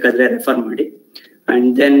 ಅದನ್ನು ಬೇಕಾದ್ರೆ ರೆಫರ್ ಮಾಡಿ. ಅಂಡ್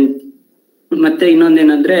ದೆನ್ ಮತ್ತೆ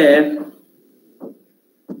ಇನ್ನೊಂದೇನಂದ್ರೆ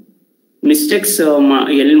ಮಿಸ್ಟೇಕ್ಸ್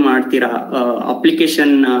ಎಲ್ಲಿ ಮಾಡ್ತೀರಾ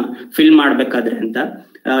ಅಪ್ಲಿಕೇಶನ್ ಫಿಲ್ ಮಾಡ್ಬೇಕಾದ್ರೆ ಅಂತ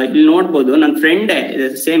ಇಲ್ಲಿ ನೋಡ್ಬೋದು. ನನ್ನ ಫ್ರೆಂಡೇ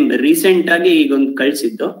ಸೇಮ್ ರೀಸೆಂಟ್ ಆಗಿ ಈಗ ಒಂದು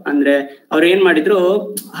ಕಳ್ಸಿದ್ದು. ಅಂದ್ರೆ ಅವ್ರು ಏನ್ ಮಾಡಿದ್ರು,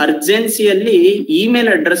 ಅರ್ಜೆನ್ಸಿಯಲ್ಲಿ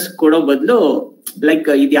ಇಮೇಲ್ ಅಡ್ರೆಸ್ ಕೊಡೋ ಬದಲು ಲೈಕ್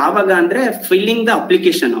ಇದು ಯಾವಾಗ ಅಂದ್ರೆ ಫಿಲ್ಲಿಂಗ್ ದ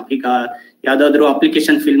ಅಪ್ಲಿಕೇಶನ್, ಈಗ ಯಾವ್ದಾದ್ರು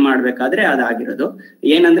ಅಪ್ಲಿಕೇಶನ್ ಫಿಲ್ ಮಾಡ್ಬೇಕಾದ್ರೆ ಅದಾಗಿರೋದು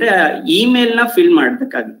ಏನಂದ್ರೆ ಇಮೇಲ್ ನ ಫಿಲ್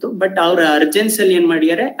ಮಾಡ್ಬೇಕಾಗಿತ್ತು. ಬಟ್ ಅವ್ರ ಅರ್ಜೆನ್ಸಿಯಲ್ಲಿ ಏನ್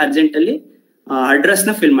ಮಾಡಿದ್ದಾರೆ, ಅರ್ಜೆಂಟ್ ಅಲ್ಲಿ ಅಡ್ರೆಸ್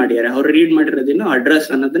ನ ಫಿಲ್ ಮಾಡಿದ್ದಾರೆ. ಅವ್ರು ರೀಡ್ ಮಾಡಿರೋದೇನು ಅಡ್ರೆಸ್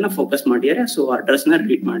ಅನ್ನೋದನ್ನ ಫೋಕಸ್ ಮಾಡಿದ್ದಾರೆ. ಸೊ ಅಡ್ರೆಸ್ ನ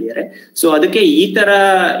ರೀಡ್ ಮಾಡಿದ್ದಾರೆ. ಸೊ ಅದಕ್ಕೆ ಈ ತರ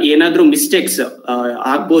ಏನಾದ್ರು ಮಿಸ್ಟೇಕ್ಸ್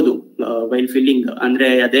ಆಗ್ಬೋದು ವೈಲ್ ಫಿಲ್ಲಿಂಗ್. ಅಂದ್ರೆ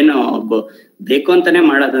ಅದೇನೋ ಬೇಕು ಅಂತಾನೆ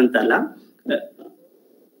ಮಾಡೋದಂತಲ್ಲ,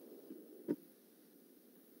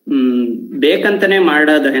 ಬೇಕಂತಾನೆ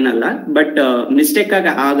ಮಾಡೋದು ಏನಲ್ಲ, ಬಟ್ ಮಿಸ್ಟೇಕ್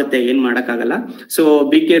ಆಗಿ ಆಗುತ್ತೆ, ಏನ್ ಮಾಡಕ್ಕಾಗಲ್ಲ. So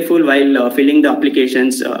be careful while filling the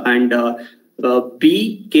applications and be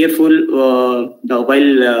careful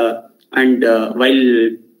while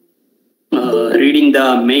reading the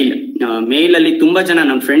ಮೇಲ್ ಅಲ್ಲಿ ತುಂಬಾ ಜನ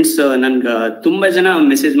ನನ್ನ ಫ್ರೆಂಡ್ಸ್ ತುಂಬಾ ಜನ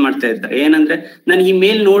ಮೆಸೇಜ್ ಮಾಡ್ತಾ ಇರ್ತಾರೆ. ಏನಂದ್ರೆ ನನ್ಗೆ ಈ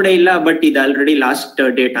ಮೇಲ್ ನೋಡೇ ಇಲ್ಲ, ಬಟ್ ಇದು ಆಲ್ರೆಡಿ ಲಾಸ್ಟ್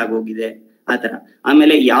ಡೇಟ್ ಆಗೋಗಿದೆ ಆತರ.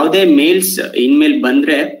 ಆಮೇಲೆ ಯಾವುದೇ ಮೇಲ್ಸ್ ಇನ್ಮೇಲ್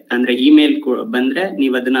ಬಂದ್ರೆ ಅಂದ್ರೆ ಇಮೇಲ್ ಬಂದ್ರೆ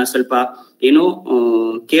ನೀವ್ ಅದನ್ನ ಸ್ವಲ್ಪ ಏನೋ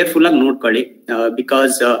ಕೇರ್ಫುಲ್ ಆಗಿ ನೋಡ್ಕೊಳ್ಳಿ.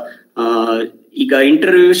 ಬಿಕಾಸ್ ಈಗ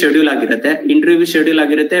ಇಂಟರ್ವ್ಯೂ ಶೆಡ್ಯೂಲ್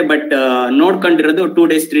ಆಗಿರುತ್ತೆ, ಬಟ್ ನೋಡ್ಕೊಂಡಿರೋದು 2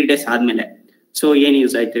 days 3 days ಆದ್ಮೇಲೆ. ಸೊ ಏನ್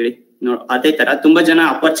ಯೂಸ್ ಆಯ್ತು ಹೇಳಿ. ಅದೇ ತರ ತುಂಬಾ ಜನ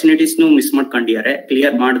ಅಪರ್ಚುನಿಟೀಸ್ ಮಿಸ್ ಮಾಡ್ಕೊಂಡಿದ್ದಾರೆ,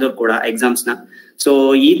 ಕ್ಲಿಯರ್ ಮಾಡಿದವ್ರು ಕೂಡ ಎಕ್ಸಾಮ್ಸ್ ನ. ಸೊ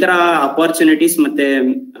ಈ ತರ ಅಪರ್ಚುನಿಟೀಸ್ ಮತ್ತೆ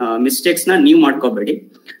ಮಿಸ್ಟೇಕ್ಸ್ ನ ನೀವ್ ಮಾಡ್ಕೋಬೇಡಿ.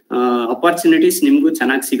 ಅಪರ್ಚುನಿಟೀಸ್ ನಿಮ್ಗೂ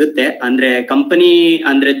ಚೆನ್ನಾಗಿ ಸಿಗುತ್ತೆ. ಅಂದ್ರೆ ಕಂಪನಿ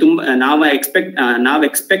ಅಂದ್ರೆ ತುಂಬಾ ನಾವ್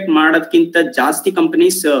ಎಕ್ಸ್ಪೆಕ್ಟ್ ಮಾಡೋದ್ಕಿಂತ ಜಾಸ್ತಿ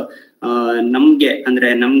ಕಂಪನೀಸ್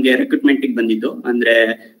ನಮ್ಗೆ ರಿಕ್ರೂಟ್ಮೆಂಟ್ ಬಂದಿದ್ದು ಅಂದ್ರೆ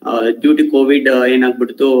ಡ್ಯೂ ಟು ಕೋವಿಡ್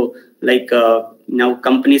ಏನಾಗ್ಬಿಡ್ತು, ಲೈಕ್ ನಾವು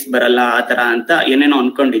ಕಂಪನೀಸ್ ಬರಲ್ಲ ಆತರ ಅಂತ ಏನೇನೋ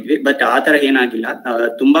ಅನ್ಕೊಂಡಿದ್ವಿ. ಬಟ್ ಆತರ ಏನಾಗಿಲ್ಲ,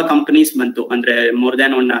 ತುಂಬಾ ಕಂಪನೀಸ್ ಬಂತು. ಅಂದ್ರೆ ಮೋರ್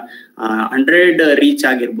ದ್ಯಾನ್ 100 ರೀಚ್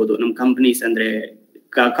ಆಗಿರ್ಬೋದು ನಮ್ ಕಂಪನೀಸ್. ಅಂದ್ರೆ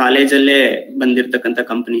ಕಾಲೇಜಲ್ಲೇ ಬಂದಿರ್ತಕ್ಕಂಥ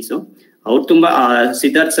ಕಂಪನೀಸು. ಅವ್ರು ತುಂಬಾ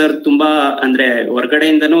ಸಿದ್ಧಾರ್ಥ್ ಸರ್ ತುಂಬಾ ಅಂದ್ರೆ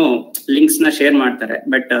ಹೊರಗಡೆಯಿಂದನೂ ಲಿಂಕ್ಸ್ ನ ಶೇರ್ ಮಾಡ್ತಾರೆ.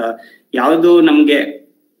 ಬಟ್ ಯಾವ್ದು ನಮ್ಗೆ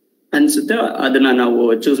ಅನ್ಸುತ್ತೆ ಅದನ್ನ ನಾವು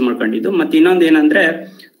ಚೂಸ್ ಮಾಡ್ಕೊಂಡಿದ್ದು. ಮತ್ತೆ ಇನ್ನೊಂದ್ ಏನಂದ್ರೆ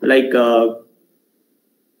ಲೈಕ್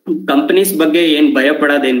ಕಂಪನೀಸ್ ಬಗ್ಗೆ ಏನ್ ಭಯ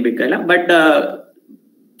ಪಡೋದೇನ್ ಬೇಕಲ್ಲ. But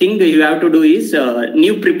thing you have to do is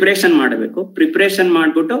ನೀವು ಪ್ರಿಪರೇಷನ್ ಮಾಡಬೇಕು. ಪ್ರಿಪರೇಷನ್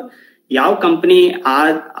ಮಾಡ್ಬಿಟ್ಟು ಯಾವ ಕಂಪನಿ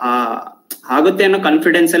ಆಗುತ್ತೆ ಅನ್ನೋ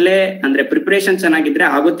ಕಾನ್ಫಿಡೆನ್ಸ್ ಅಲ್ಲೇ, ಅಂದ್ರೆ ಪ್ರಿಪರೇಷನ್ ಚೆನ್ನಾಗಿದ್ರೆ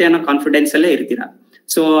ಆಗುತ್ತೆ ಅನ್ನೋ ಕಾನ್ಫಿಡೆನ್ಸ್ ಅಲ್ಲೇ ಇರ್ತೀರಾ.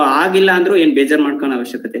 ಸೊ ಆಗಿಲ್ಲ ಅಂದ್ರೂ ಏನ್ ಬೇಜಾರ್ ಮಾಡ್ಕೊಳೋ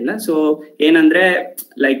ಅವಶ್ಯಕತೆ ಇಲ್ಲ. ಸೊ ಏನಂದ್ರೆ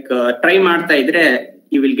ಲೈಕ್ ಟ್ರೈ ಮಾಡ್ತಾ ಇದ್ರೆ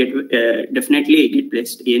you will get definitely get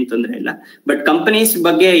placed, ಏನ್ ತೊಂದ್ರೆ ಇಲ್ಲ. ಬಟ್ ಕಂಪನೀಸ್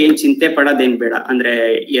ಬಗ್ಗೆ ಏನ್ ಚಿಂತೆ ಪಡೋದೇನ್ ಬೇಡ. ಅಂದ್ರೆ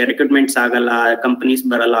ರಿಕ್ರೂಟ್ಮೆಂಟ್ಸ್ ಆಗಲ್ಲ, ಕಂಪನೀಸ್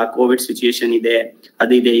ಬರಲ್ಲ, ಕೋವಿಡ್ ಸಿಚುಯೇಷನ್ ಇದೆ,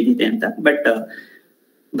 ಅದಿದೆ ಇದಿದೆ ಅಂತ. ಬಟ್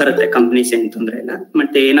ಬರುತ್ತೆ ಕಂಪನೀಸ್, ಏನ್ ತೊಂದ್ರೆ ಇಲ್ಲ.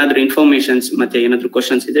 ಮತ್ತೆ ಏನಾದ್ರು ಇನ್ಫಾರ್ಮೇಶನ್ಸ್ ಮತ್ತೆ ಏನಾದ್ರು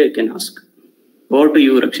ಕ್ವಶನ್ಸ್ ಇದ್ರೆ you can ask. Over to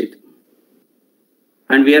you, Rakshit.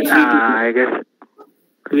 And we are free I guess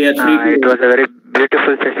it was a very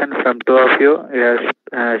beautiful session from two of you. You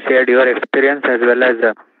have shared your experience as well as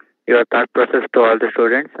your thought process to all the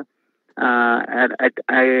students. And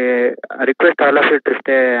I request all of you to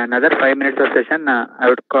stay another 5 minutes of session.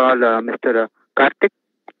 I would call Mr. Karthik.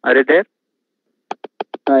 Are you there?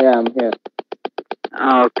 Yeah, I'm here.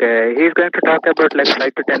 Okay, he's going to talk about like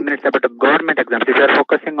 5 to 10 minutes about the government exams. If you are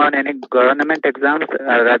focusing on any government exams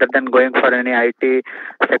rather than going for any IT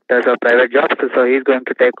sectors or private jobs, so he's going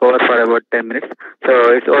to take over for about 10 minutes. So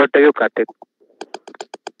it's over to you, Karthik.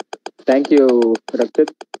 Thank you,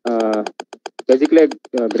 Rakshit. Basically,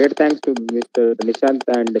 great thanks to Mr. Nishant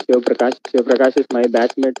and Shiv Prakash. Shiv Prakash is my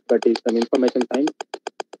batchmate, but he's from information science,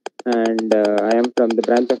 and I am from the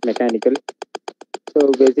branch of mechanical. So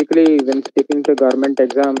basically, when speaking to government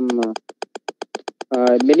exam,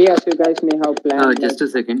 many of you guys may have planned. Just a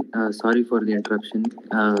second. Sorry for the interruption.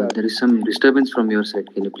 There is some disturbance from your side.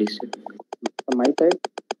 Can you please check? From my side?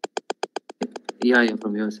 Yeah,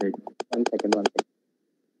 from your side. One second.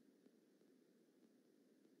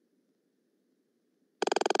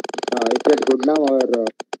 Is that good now, or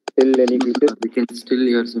still any glitches? We can still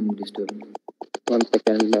hear some disturbance. One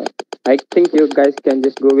second. I think you guys can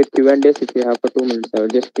just go with Q&As if you have for 2 minutes. I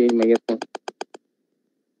will just change my earphone.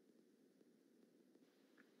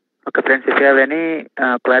 Okay, friends, if you have any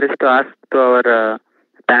queries to ask to our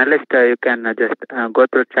panelist, you can just go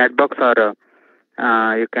through chat box, or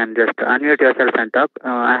you can just unmute yourself and talk.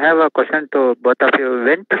 I have a question to both of you.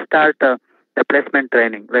 When to start the placement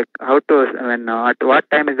training? Like how to, when, at what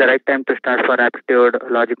time is the right time to start for aptitude,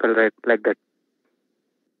 logical, right, like that?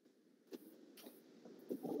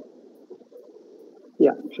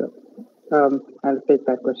 Yeah, sure. I'll take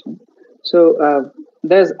that question. So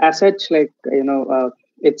there's as such, like,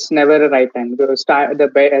 it's never a right time.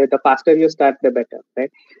 The faster you start, the better,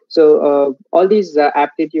 right? So all these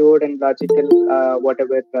aptitude and logical,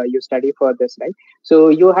 whatever you study for this, right? So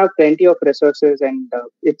you have plenty of resources, and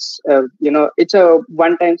it's it's a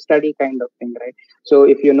one-time study kind of thing, right? So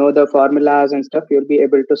if you know the formulas and stuff, you'll be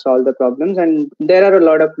able to solve the problems, and there are a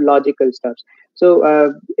lot of logical stuff. So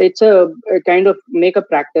it's a kind of make a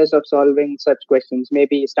practice of solving such questions.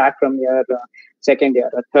 Maybe start from your second year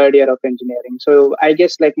or third year of engineering. So I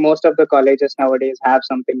guess like most of the colleges nowadays have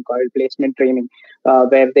something called placement training,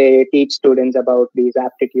 where they teach students about these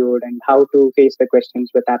aptitude and how to face the questions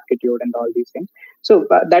with aptitude and all these things. So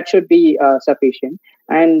that should be sufficient.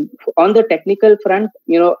 And on the technical front,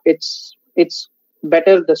 it's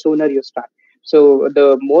better the sooner you start. So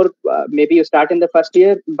the more maybe you start in the first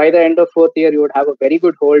year, by the end of fourth year, you would have a very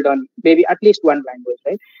good hold on maybe at least one language,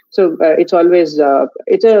 right? So it's always,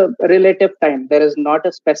 it's a relative time. There is not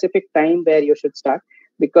a specific time where you should start,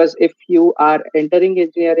 because if you are entering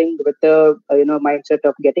engineering with the mindset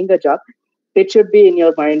of getting a job, it should be in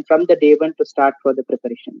your mind from the day one to start for the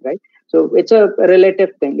preparation, right? So it's a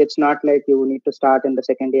relative thing. It's not like you need to start in the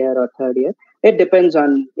second year or third year. It depends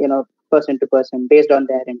on, person to person based on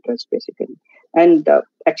their interest, basically. And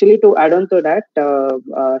actually, to add on to that,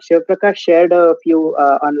 Shiv Prakash shared a few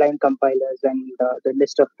online compilers and the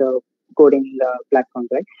list of the coding platforms,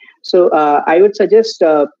 right? So I would suggest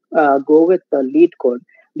go with LeetCode,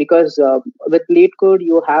 because with LeetCode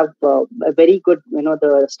you have a very good,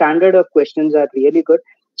 the standard of questions are really good.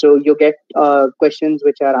 So you get questions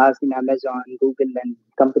which are asked in Amazon, Google, and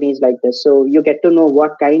companies like this. So you get to know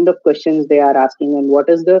what kind of questions they are asking and what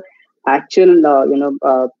is the actual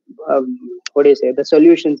what do you say, the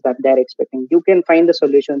solutions that they're expecting. You can find the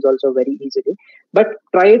solutions also very easily, but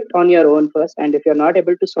try it on your own first, and if you're not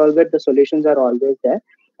able to solve it, the solutions are always there.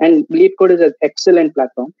 And LeetCode is an excellent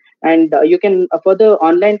platform. And you can, for the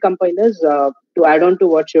online compilers, to add on to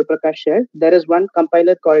what Shiv Prakash shared, there is one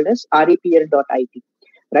compiler called as repl.it,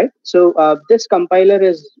 right? So this compiler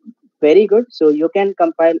is very good. So you can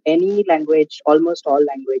compile any language, almost all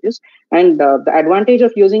languages. And the advantage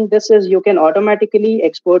of using this is you can automatically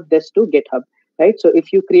export this to GitHub, right? So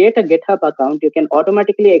if you create a GitHub account, you can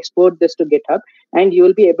automatically export this to GitHub, and you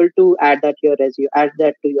will be able to add that to your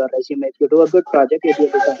resume. If you do a good project, you'll be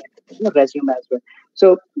able to add it to your resume as well.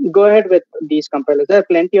 So go ahead with these compilers. There are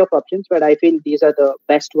plenty of options, but I feel these are the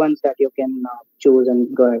best ones that you can choose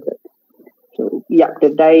and go ahead with. So yeah,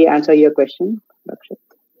 did I answer your question, Raksha?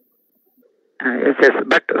 Yes,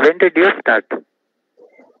 but when did you start?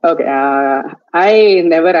 Okay, I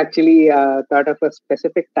never actually thought of a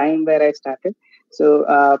specific time where I started. So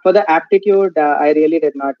for the aptitude, I really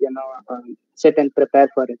did not, sit and prepare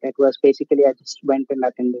for it. It was basically I just went and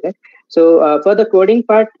attended it. So for the coding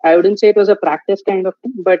part, I wouldn't say it was a practice kind of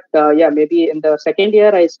thing, but yeah, maybe in the second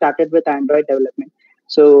year I started with Android development.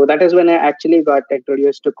 So that is when I actually got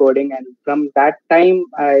introduced to coding, and from that time,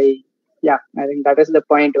 I think that is the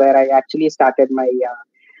point where I actually started my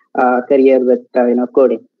career with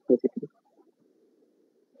coding basically.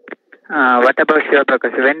 What about Shiv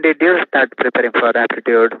Prakash? When did you start preparing for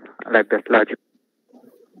aptitude like this logic?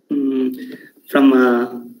 From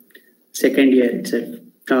second year itself.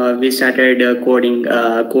 We started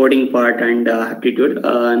coding part and aptitude.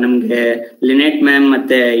 ನಮ್ಗೆ Lynette ma'am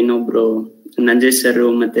ಮತ್ತೆ ಇನ್ನೊಬ್ರು Nanjesh sir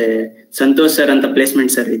ಮತ್ತೆ Santosh sir ಅಂತ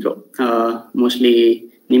placement sir ಇದ್ರು. Mostly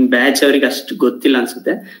ನಿಮ್ batch ಅವ್ರಿಗೆ ಅಷ್ಟು ಗೊತ್ತಿಲ್ಲ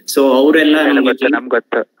ಅನ್ಸುತ್ತೆ. ಸೊ ಅವರೆಲ್ಲ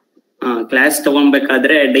ಕ್ಲಾಸ್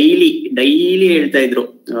ತಗೊಬೇಕಾದ್ರೆ ಡೈಲಿ ಹೇಳ್ತಾ ಇದ್ರು,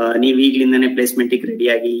 ನೀವ್ ಈಗ್ಲಿಂದಾನೆ ಪ್ಲೇಸ್ಮೆಂಟಿಗೆ ರೆಡಿ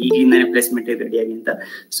ಆಗಿ ಅಂತ.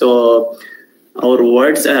 ಸೊ ಅವ್ರ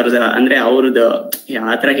ವರ್ಡ್ಸ್ ಅಂದ್ರೆ ಅವ್ರದ್ದು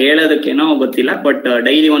ಆತರ ಹೇಳೋದಕ್ಕೇನೋ ಗೊತ್ತಿಲ್ಲ, ಬಟ್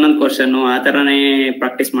ಡೈಲಿ ಒಂದೊಂದು ಕ್ವಶನ್ ಆ ತರಾನೇ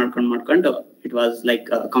ಪ್ರಾಕ್ಟೀಸ್ ಮಾಡ್ಕೊಂಡು it was like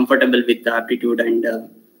comfortable with aptitude and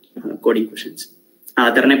coding questions. ಆ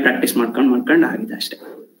ತರನೇ ಪ್ರಾಕ್ಟೀಸ್ ಮಾಡ್ಕೊಂಡು ಆಗಿದೆ ಅಷ್ಟೇ.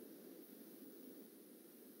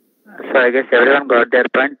 So I guess everyone got their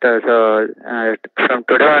point. So from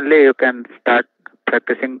today only you can start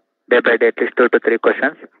practicing day by day at least 2 to 3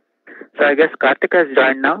 questions. So I guess Karthik has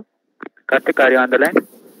joined now. Karthik, are you on the line?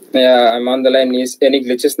 Yeah, I'm on the line. Is any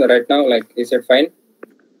glitches right now? Like, is it fine?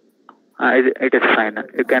 It is fine.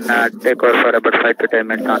 You can take over for about 5 to 10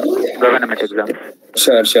 minutes on government exams.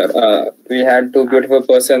 Sure. We had 2 beautiful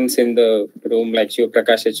persons in the room, like Shiv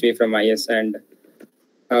Prakash HV from IS and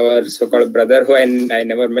our so-called brother, who I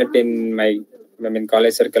never met in my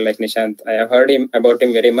college circle, like Nishant. I have heard about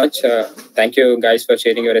him very much. Thank you guys for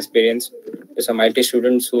sharing your experience to some IT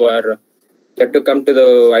students who are yet to come to the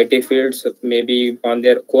IT fields, maybe on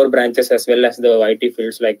their core branches as well as the IT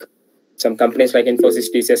fields, like some companies like Infosys,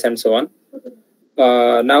 TCS, and so on.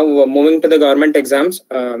 Now, moving to the government exams,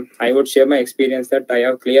 I would share my experience that I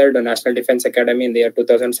have cleared the National Defence Academy in the year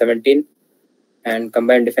 2017 and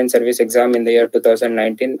Combined Defence Service exam in the year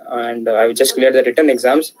 2019, and I just cleared the written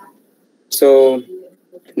exams. So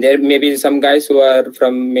there may be some guys who are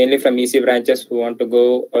mainly from EC branches who want to go,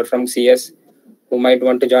 or from CS who might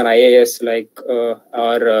want to join IAS, like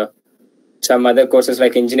or some other courses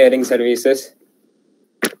like engineering services.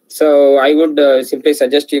 So I would simply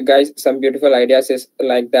suggest you guys some beautiful ideas is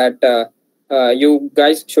like that. You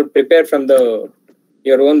guys should prepare from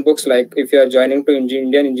your own books. Like if you are joining to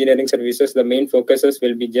Indian engineering services, the main focuses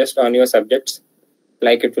will be just on your subjects.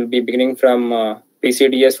 Like it will be beginning from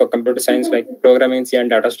PCDS for computer science, like programming, C and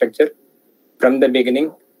data structure, from the beginning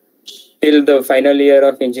till the final year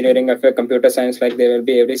of engineering of your computer science. Like there will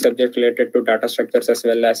be every subject related to data structures as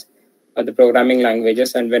well as the programming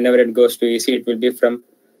languages. And whenever it goes to EC, it will be from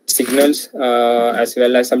signals as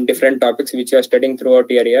well as some different topics which you are studying throughout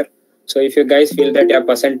your year. So if you guys feel that your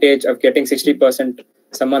percentage of getting 60%,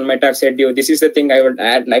 someone might have said you, this is the thing I would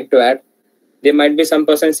like to add. There might be some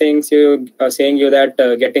person saying you that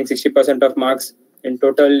getting 60% of marks in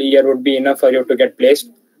total year would be enough for you to get placed.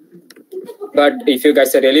 But if you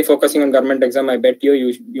guys are really focusing on government exam, I bet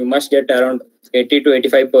you must get around 80 to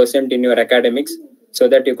 85% in your academics so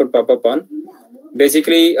that you could pop up on.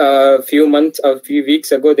 Basically, a few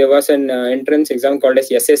weeks ago, there was an entrance exam called as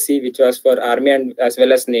SSC, which was for Army and as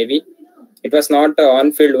well as Navy. It was not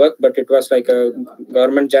on-field work, but it was like a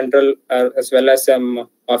government general as well as some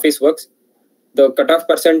office works. The cutoff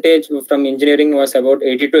percentage from engineering was about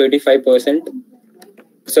 80 to 85%.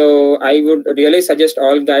 So I would really suggest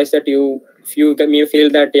all guys that if you feel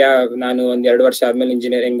that, nanu ಒಂದು 2 ವರ್ಷ ಆದ್ಮೇಲೆ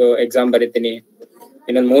engineering exam ಬರೀತೀನಿ,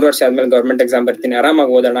 ಇನ್ನೊಂದು 3 ವರ್ಷ ಆದ್ಮೇಲೆ government exam ಬರ್ತೀನಿ,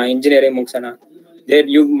 ಆರಾಮಾಗಿ ಓದೋಣ, ಇಂಜಿನಿಯರಿಂಗ್ ಮುಗಿಸೋಣ. There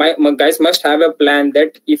guys must have a plan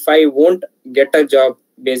that if I won't get a job,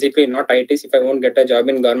 basically not ITs, if I won't get a job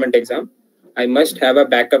in government exam, I must have a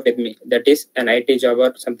backup with me, that is an IT job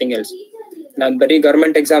or something else. ನಾನು ಬರೀ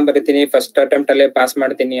government exam ಬರೀತೀನಿ, first attempt ಅಲ್ಲೇ pass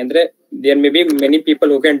ಮಾಡ್ತೀನಿ ಅಂದ್ರೆ there may be many people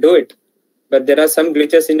who can do it, but there are some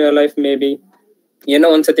glitches in your life. Maybe ಏನೋ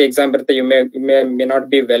ಒಂದ್ಸತಿ exam ಬರುತ್ತೆ, you may not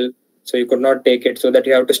be well, so you could not take it, so that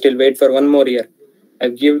you have to still wait for one more year.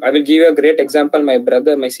 I will give you a great example.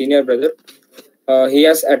 My senior brother, he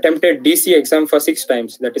has attempted DC exam for 6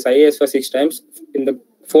 times, that is IAS for 6 times. In the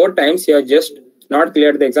 4 times he has just not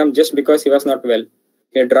cleared the exam just because he was not well.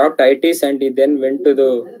 He dropped ITs and he then went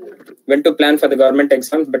to plan for the government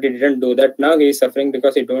exams, but he didn't do that. Now he is suffering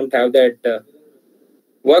because he don't have that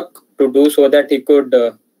work to do, so that he could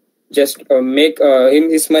just make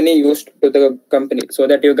his money used to the company, so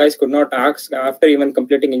that you guys could not ask after even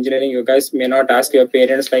completing engineering. You guys may not ask your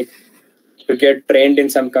parents like to get trained in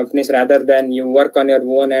some companies, rather than you work on your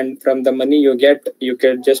own, and from the money you get, you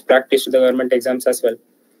can just practice the government exams as well.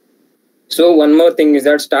 So one more thing is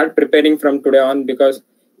that start preparing from today on, because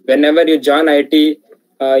whenever you join IT,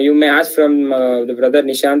 you may ask from the brother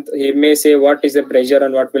Nishant. He may say what is the pressure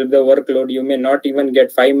and what will be the workload. You may not even get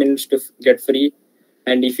 5 minutes to get free.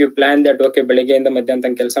 And if you plan that, okay, ಬೆಳಗ್ಗೆಯಿಂದ ಮಧ್ಯಾಹ್ನ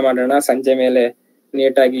ತನಕ ಕೆಲಸ ಮಾಡೋಣ, ಸಂಜೆ ಮೇಲೆ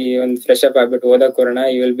ನೀಟಾಗಿ ಒಂದು fresh up ಆಗ್ಬಿಟ್ಟು ಓದಕ್ ಕೊರೋಣ,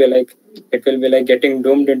 it will be like getting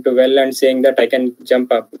doomed into well and saying that I can jump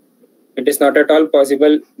up. It is not at all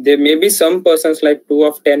possible. There may be some persons like 2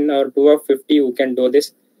 of 10 or 2 of 50 who can do this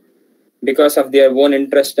because of their own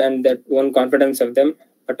interest and that own confidence of them.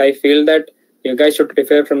 But I feel that you guys should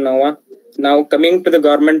prepare from now on. Now coming to the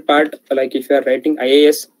government part, like if you are writing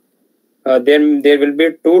IAS, then there will be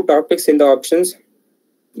 2 topics in the options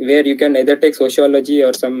where you can either take sociology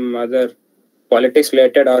or some other politics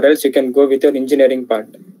related, or else you can go with your engineering part.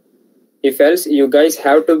 If else, you guys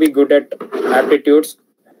have to be good at aptitudes,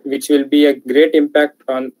 which will be a great impact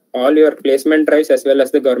on all your placement drives as well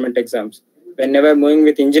as the government exams. Whenever moving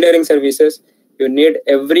with engineering services, you need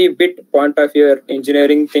every bit point of your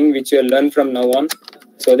engineering thing which you learn from now on,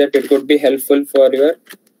 so that it could be helpful for your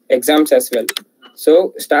exams as well. So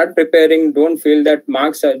start preparing. Don't feel that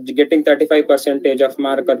marks are getting 35% of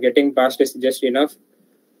mark or getting passed is just enough.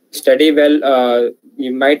 Study well.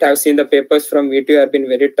 You might have seen the papers from VTU have been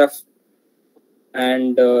very tough,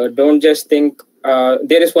 and don't just think.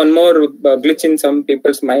 There is one more glitch in some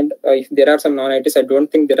people's mind. If there are some non-ITs, I don't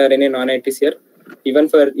think there are any non-ITs here. Even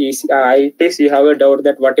for ITs, you have a doubt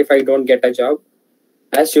that what if I don't get a job?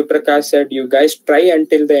 As Shivprakash said, you guys try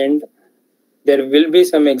until the end. There will be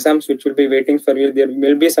some exams which will be waiting for you. There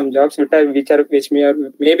will be some jobs which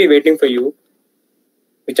may be waiting for you.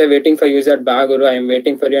 Which are waiting for you is that Bahaguru, I am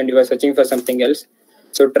waiting for you, and you are searching for something else.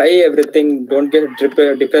 So try everything. Don't get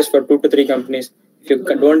depressed for 2 to 3 companies. If you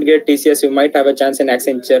don't get TCS, you might have a chance in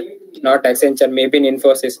Accenture. Not Accenture, maybe in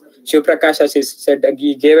Infosys. Shivprakash, as he said,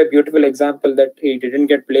 he gave a beautiful example that he didn't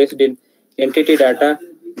get placed in entity data,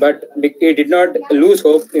 but he did not lose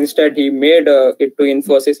hope. Instead, he made it to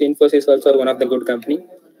Infosys. Infosys also one of the good company.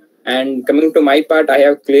 And coming to my part, I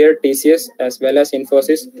have cleared TCS as well as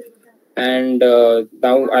Infosys. And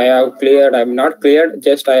now I have cleared, I'm not cleared,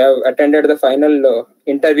 just I have attended the final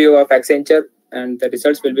interview of Accenture, and the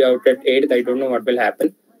results will be out at 8th. I don't know what will happen.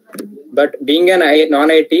 But being an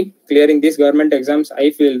non-IT, clearing these government exams,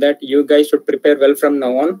 I feel that you guys should prepare well from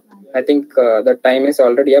now on. I think the time is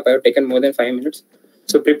already up. I have taken more than 5 minutes.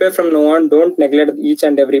 So prepare from now on. Don't neglect each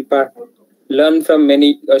and every part. Learn from many.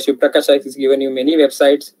 Shivprakash has given you many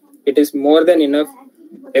websites. It is more than enough.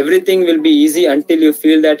 Everything will be easy until you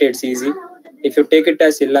feel that it's easy. If you take it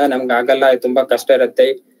as illa namge agalla tumba kashta irutte,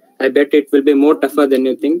 I bet it will be more tougher than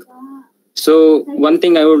you think. So one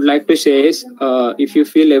thing I would like to say is, if you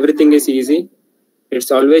feel everything is easy,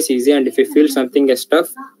 it's always easy. And if you feel something is tough,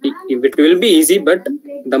 it will be easy, but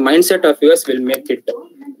the mindset of yours will make it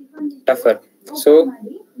tougher. So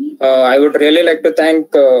I would really like to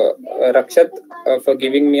thank Rakshat for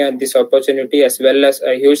giving me this opportunity, as well as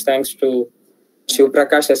a huge thanks to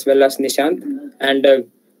Shivprakash as well as Nishant, and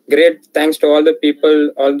great thanks to all the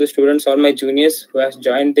people, all the students, all my juniors who has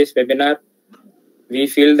joined this webinar. We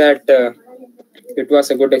feel that it was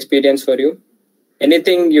a good experience for you.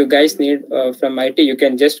 Anything you guys need from IT, you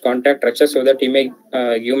can just contact Rakshat, so that he may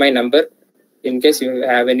give my number in case you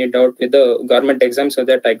have any doubt with the government exam, so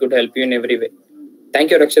that I could help you in every way.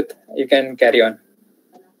 Thank you, Rakshat. You can carry on.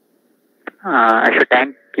 I should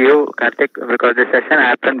thank you, Karthik, because this session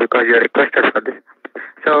happened because you requested for this.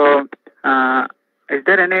 So, is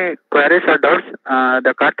there any queries or doubts?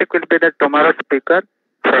 The Karthik will be the tomorrow speaker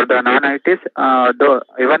for the non-ITs.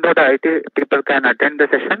 Even though the IT people can attend the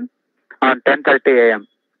session, on 10:30 a.m.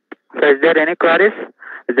 So is there any queries?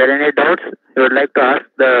 Is there any doubts you would like to ask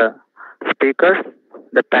the speakers,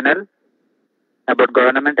 the panel, about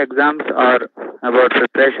government exams or about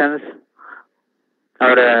preparations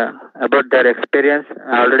or about their experience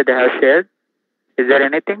already they have shared? Is there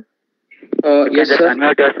anything? You Yes, can just sir.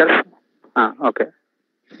 unmute yourself. Okay.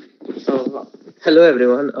 Hello,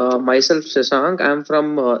 everyone. Myself, Shashank. I'm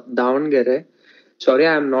from Davangere. Sorry,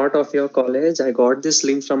 I'm not of your college. I got this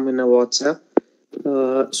link from in a WhatsApp.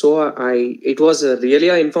 It was a really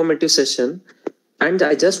an informative session, and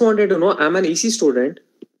I just wanted to know. I'm an EC student.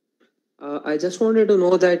 I just wanted to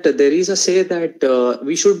know that there is a say that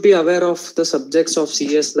we should be aware of the subjects of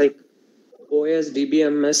CS like OS,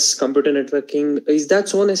 DBMS, computer networking. Is that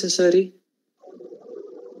so necessary?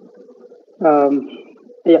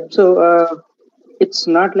 Yeah, so it's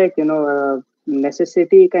not like a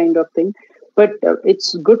necessity kind of thing, but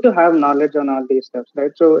it's good to have knowledge on all these stuff,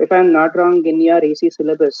 right? So if I'm not wrong, in your AC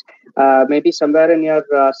syllabus, maybe somewhere in your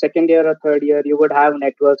second year or third year, you would have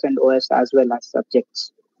networks and OS as well as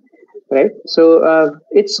subjects, right? So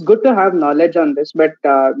it's good to have knowledge on this, but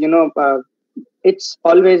it's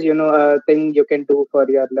always a thing you can do for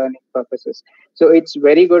your learning purposes. So it's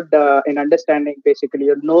very good in understanding, basically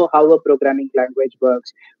you know how a programming language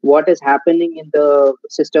works, what is happening in the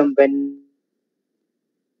system when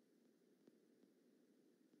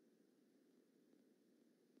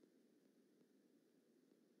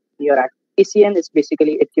you're at ACN. Is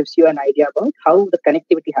basically it gives you an idea about how the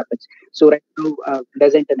connectivity happens. So right now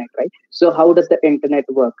there's internet, right? So how does the internet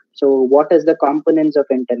work? So what is the components of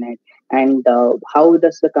internet, and how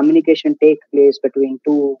does the communication take place between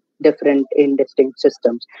two different indistinct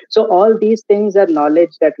systems? So all these things are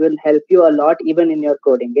knowledge that will help you a lot even in your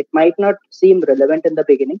coding. It might not seem relevant in the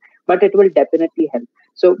beginning, but it will definitely help.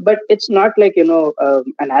 So but it's not like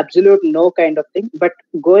an absolute no kind of thing, but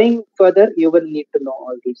going further you will need to know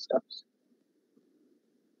all these stuff.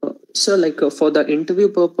 So, for the interview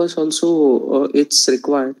purpose, also it's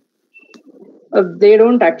required. They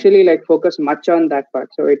don't actually focus much on that part,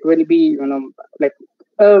 so it will be like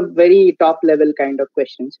a very top level kind of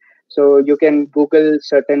questions. So you can Google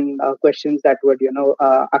certain questions that would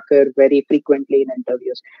occur very frequently in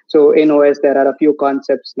interviews. So in OS there are a few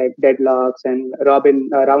concepts like deadlocks and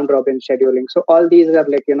round robin scheduling. So all these are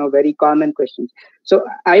very common questions. So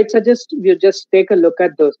I'd suggest you just take a look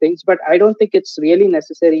at those things, but I don't think it's really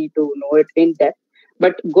necessary to know it in depth.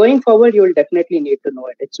 But going forward, you will definitely need to know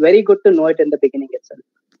it. It's very good to know it in the beginning itself.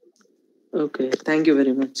 Okay, thank you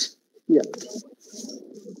very much. Yeah.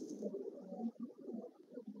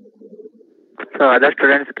 So other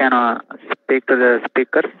students can speak to the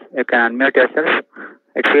speakers. You can unmute yourself.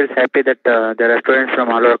 It feels happy that there are students from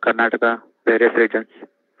all over Karnataka, various regions.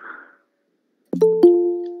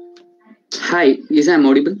 Hi, is I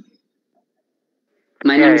audible?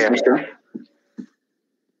 My name is Mr.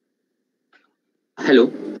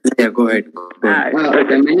 Hello. Yeah, go ahead.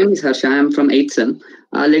 Okay, my name is Harsha. I am from 8th Sem.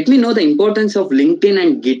 Let me know the importance of LinkedIn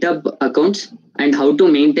and GitHub accounts and how to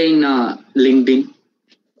maintain LinkedIn.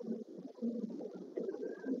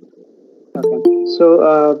 Okay.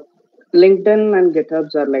 So LinkedIn and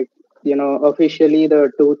GitHubs are officially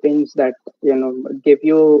the two things that give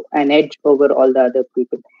you an edge over all the other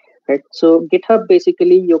people. Right. So GitHub,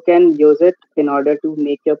 basically you can use it in order to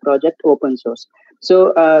make your project open source.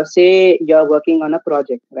 So say you're working on a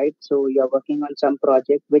project, right? So you're working on some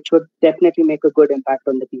project which would definitely make a good impact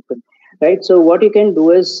on the people, right? So what you can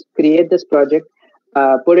do is create this project,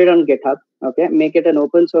 put it on GitHub, okay, make it an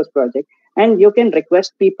open source project, and you can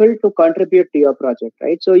request people to contribute to your project,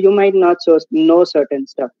 right? So you might not know certain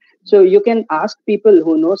stuff. So you can ask people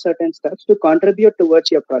who know certain stuff to contribute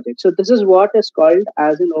towards your project. So this is what is called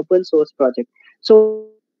as an open source project. So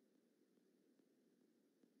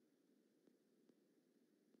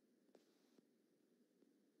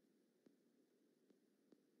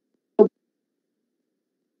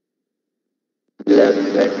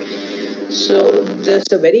So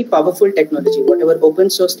there's a very powerful technology. Whatever open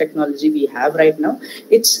source technology we have right now,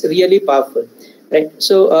 it's really powerful, right?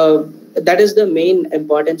 So that is the main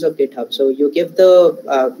importance of GitHub. So you give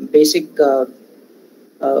the basic.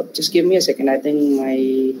 Just give me a second. I think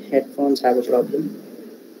my headphones have a problem.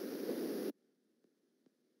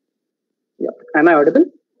 Yeah. Am I audible?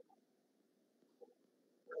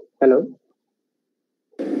 Hello.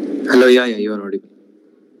 Hello. Yeah, you are audible.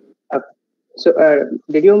 So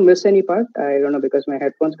did you miss any part? I don't know because my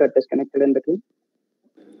headphones got disconnected in between.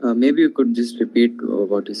 Maybe you could just repeat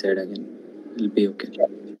what you said again. It'll be okay.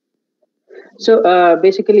 So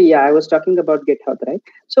basically, yeah, I was talking about GitHub, right?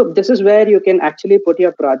 So this is where you can actually put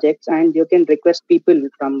your projects and you can request people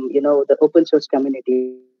from, the open source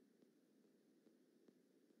community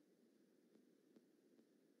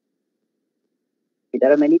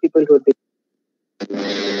There are many people who think.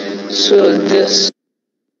 So this.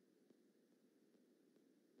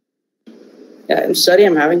 Yeah, I'm sorry,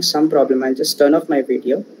 I'm having some problem. I'll just turn off my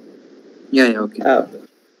video. Yeah, okay.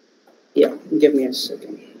 Yeah, give me a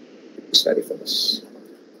second. Sorry for this.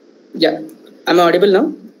 Yeah, am I audible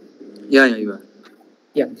now? Yeah, you are.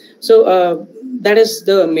 Yeah, so that is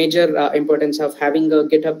the major importance of having a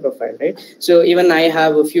GitHub profile, right? So even I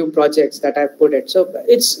have a few projects that I've put it. So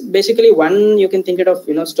it's basically one, you can think it of,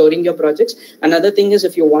 storing your projects. Another thing is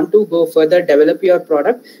if you want to go further, develop your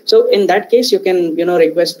product. So in that case, you can,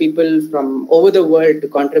 request people from over the world to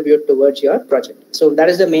contribute towards your project. So that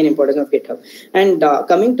is the main importance of GitHub. And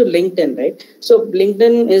coming to LinkedIn, right? So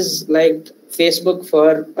LinkedIn is like Facebook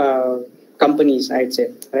for companies, I'd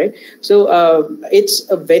say, right? So it's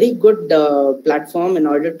a very good platform in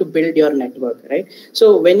order to build your network, right?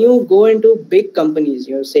 So when you go into big companies,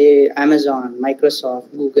 say Amazon, Microsoft,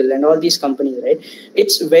 Google, and all these companies, right?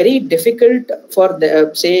 It's very difficult for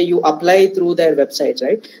say you apply through their websites,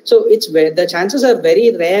 right? So it's where the chances are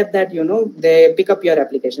very rare that they pick up your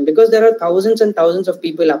application because there are thousands and thousands of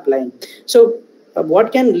people applying. So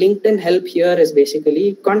what can LinkedIn help here is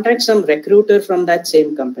basically contact some recruiter from that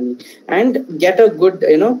same company and get a good,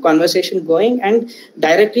 conversation going and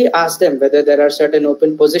directly ask them whether there are certain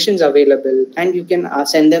open positions available, and you can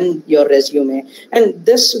send them your resume. And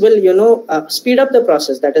this will, speed up the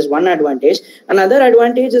process. That is one advantage. Another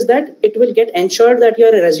advantage is that it will get ensured that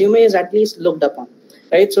your resume is at least looked upon,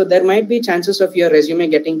 right? So there might be chances of your resume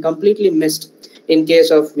getting completely missed in case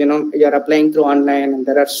of you're applying through online and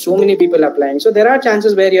there are so many people applying. So there are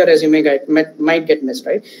chances where your resume might get missed,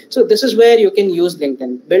 right? So this is where you can use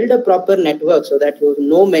LinkedIn, build a proper network so that you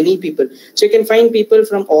know many people. So you can find people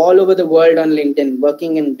from all over the world on LinkedIn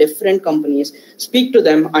working in different companies, speak to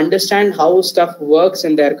them, understand how stuff works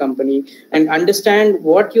in their company, and understand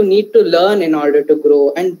what you need to learn in order to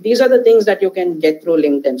grow. And these are the things that you can get through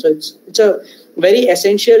LinkedIn. So it's a very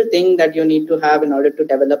essential thing that you need to have in order to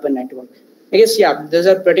develop a network. I guess, yeah, these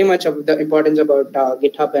are pretty much of the importance about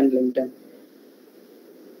GitHub and LinkedIn.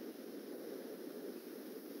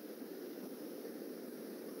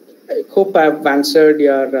 I hope I've answered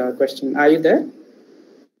your question. Are you there?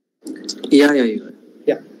 Yeah, you are.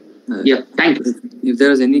 Yeah. Yeah, thank you. If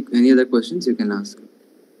there is any other questions, you can ask.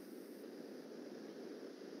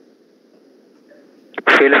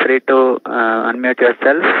 Feel free to unmute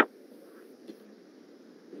yourself.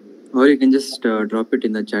 Or you can just drop it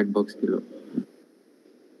in the chat box below.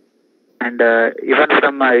 And even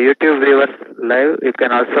from YouTube viewers live, you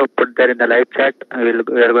can also put there in the live chat. We are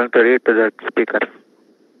going to read to the speakers.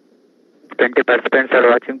 20 participants are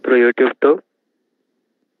watching through YouTube too.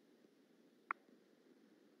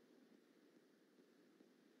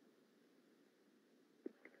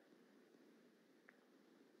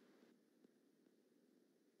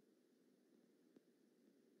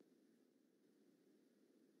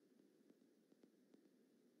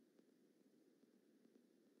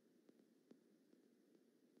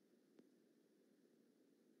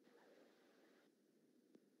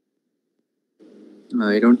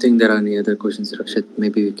 I don't think there are any other questions, Rakshit.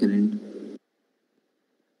 Maybe we can end.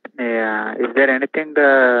 Yeah. Is there anything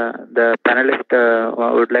the panelist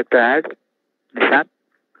would like to add? Nishant?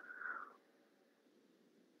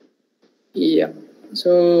 Yeah.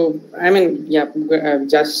 So,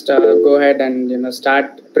 just go ahead and,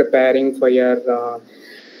 start preparing for your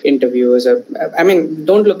interviews.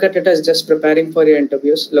 Don't look at it as just preparing for your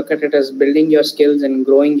interviews. Look at it as building your skills and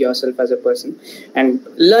growing yourself as a person, and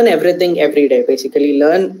learn everything every day. Basically,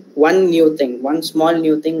 learn one new thing, one small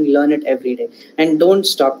new thing, learn it every day, and don't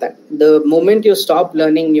stop that. The moment you stop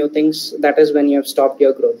learning new things, that is when you have stopped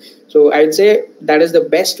your growth. So I'd say that is the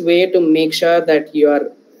best way to make sure that you are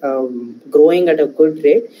growing at a good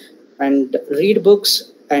rate, and read books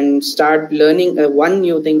and start learning one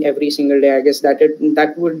new thing every single day. I guess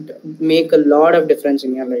that would make a lot of difference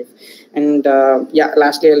in your life. And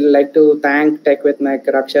lastly, I'd like to thank Tech with Mac,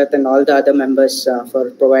 Rakshat, and all the other members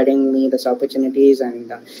for providing me these opportunities, and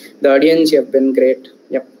the audience, you have been great.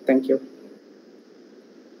 Yep, thank you.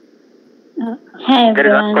 Hi everyone. There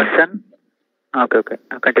is one question. Okay.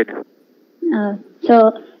 Continue.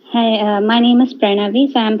 Hi, my name is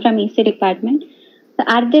Pranavi. So I'm from EC department. So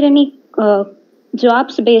are there any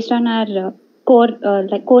jobs based on our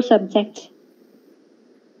core subjects?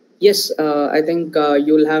 Yes, I think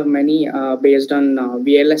you'll have many based on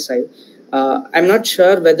VLSI. I'm not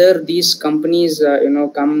sure whether these companies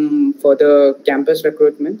come for the campus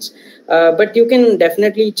recruitments, but you can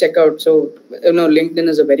definitely check out. So LinkedIn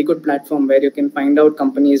is a very good platform where you can find out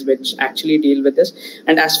companies which actually deal with this.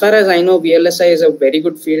 And as far as I know, VLSI is a very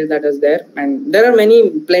good field that is there, and there are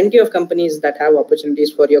plenty of companies that have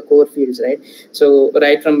opportunities for your core fields, right? So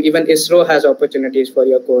right from even ISRO has opportunities for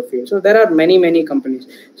your core field. So there are many companies.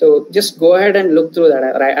 So just go ahead and look through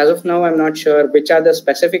that. As of now, I'm not sure which are the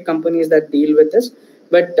specific companies that deal with this,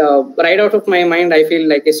 but right out of my mind, I feel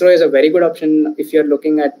like ISRO is a very good option if you're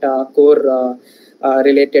looking at core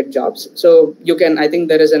related jobs. So you can, I think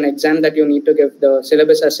there is an exam that you need to give. The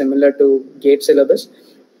syllabus is similar to GATE syllabus.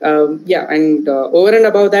 And over and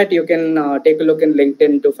above that, you can take a look in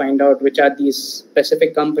LinkedIn to find out which are these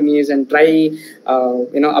specific companies and try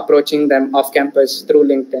approaching them off campus through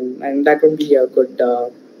LinkedIn, and that would be a good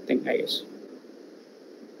thing, I guess.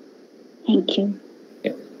 Thank you.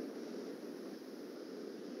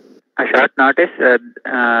 A short notice,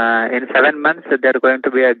 in 7 months they're going to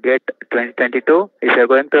be a GATE 2022. If you're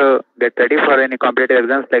going to get ready for any competitive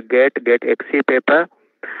exams like GATE XC paper,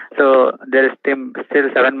 so there is still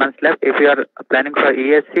 7 months left. If you are planning for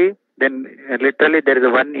ESC, then literally there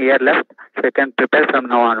is 1 year left, so you can prepare from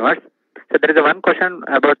now onwards. So there is one question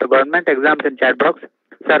about the government exams in chat box.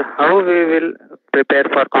 Sir, how we will prepare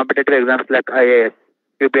for competitive exams like IAS,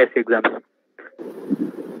 UPSC exams?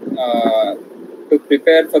 To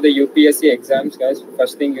prepare for the UPSC exams, guys,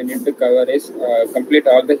 first thing you need to cover is complete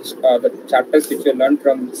all the chapters which you learned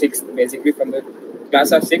from 6th, basically from the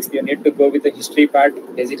class of 6th. You need to go with the history part,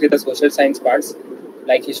 basically the social science parts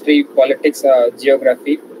like history, politics,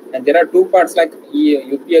 geography. And there are 2 parts like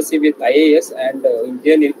UPSC with IAS and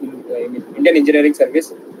Indian Engineering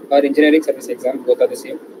Service or Engineering Service exam. Both are the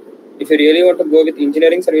same. If you really want to go with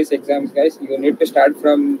engineering service exams, guys, you need to start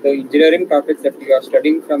from the engineering topics that you are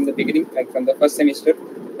studying from the beginning, like from the first semester,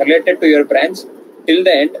 related to your branch till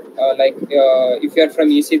the end. If you are from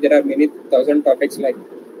EC, there are many thousand topics like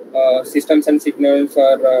systems and signals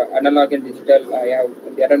or analog and digital.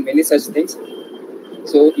 There are many such things.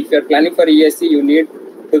 So if you are planning for ESC, you need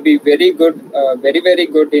to be very good, very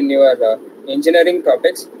good in your engineering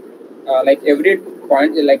topics. Like every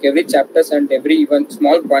point, like every chapters and every even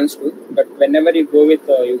small points too. But whenever you go with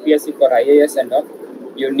UPSC for IAS and all,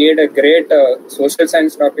 you need a great social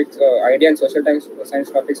science topics, idea and social science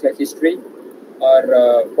topics like history or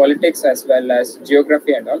politics as well as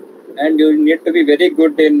geography and all. And you need to be very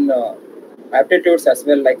good in aptitudes as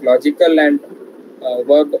well, like logical and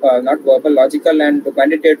logical and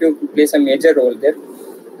quantitative plays a major role there.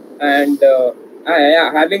 And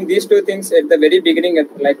having these 2 things at the very beginning, at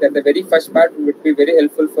the very first part, would be very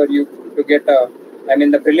helpful for you to get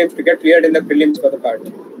the prelims, to get cleared in the prelims for the part.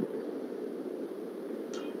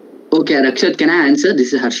 Okay, Rakshat, can I answer?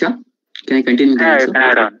 This is Harsha. Can I continue the answer?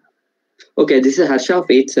 Add on. Okay, this is Harsha of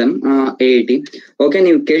 8th SEM, AIT. Okay,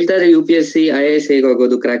 ನೀವು ಕೇಳ್ತಾರೆ UPSC IAS ಹೇಗೆ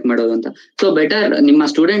ಆಗೋದು, crack ಮಾಡೋದು ಅಂತ. So better ನಿಮ್ಮ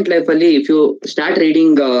student life ಅಲ್ಲಿ if you start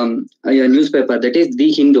reading news paper, that is the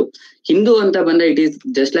Hindu ಅಂತ ಬಂದ್ರೆ it is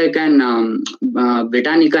just like an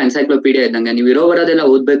Britannica encyclopaedia ಇದ್ದಂಗೆ. ನೀವು ಇರೋ ಬರೋದೆಲ್ಲ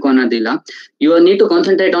ಓದ್ಬೇಕು ಅನ್ನೋದಿಲ್ಲ. You need to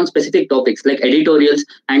concentrate on specific topics like editorials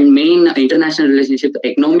and main international relationship,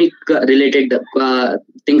 economic related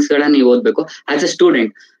things ಗಳನ್ನ ನೀವು ಓದ್ಬೇಕು as a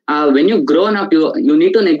student. when you grown up, you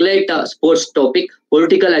need to neglect sports topic,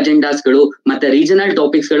 political agendas ಗಳು ಮತ್ತೆ regional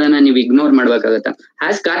topics ಗಳನ್ನ ನೀವು ignore ಮಾಡ್ಬೇಕಾಗತ್ತೆ.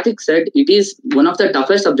 As Karthik shed, it is one of the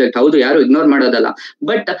toughest subject. ಹೌದು, ಯಾರು ಇಗ್ನೋರ್ ಮಾಡೋದಲ್ಲ,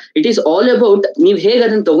 but it is all about ನೀವ್ ಹೇಗೆ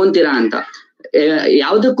ಅದನ್ನ ತಗೊಂತೀರಾ ಅಂತ.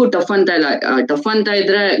 ಯಾವ್ದಕ್ಕೂ ಟಫ್ ಅಂತ ಇಲ್ಲ. ಟಫ್ ಅಂತ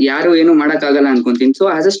ಇದ್ರೆ ಯಾರು ಏನು ಮಾಡಕ್ ಆಗಲ್ಲ ಅನ್ಕೊಂತೀನಿ. So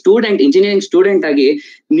as a student, engineering student ಆಗಿ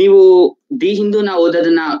ನೀವು ದಿ ಹಿಂದೂನ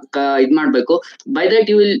ಓದೋದನ್ನ ಇದ್ ಮಾಡ್ಬೇಕು. By that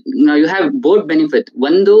you have both benefit.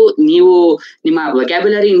 ಒಂದು, ನೀವು ನಿಮ್ಮ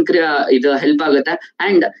ವೊಕ್ಯಾಬ್ಯುಲರಿ ಇದು ಹೆಲ್ಪ್ ಆಗುತ್ತೆ.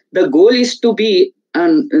 And the goal is to B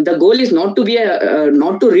the goal is not to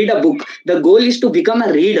read a book. The goal is to become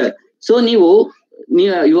a reader. So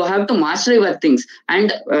you have to master your things. And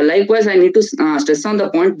likewise, I need to stress on the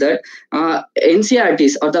point that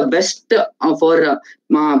NCERTs are the best for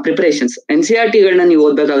preparations. NCERT ಗಳನ್ನ ನೀವು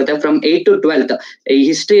ಓದ್ಬೇಕಾಗುತ್ತೆ from 8th to 12th.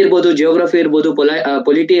 History ಇರ್ಬೋದು, geography ಇರ್ಬೋದು,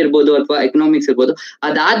 polity ಇರ್ಬೋದು ಅಥವಾ economics ಇರ್ಬೋದು.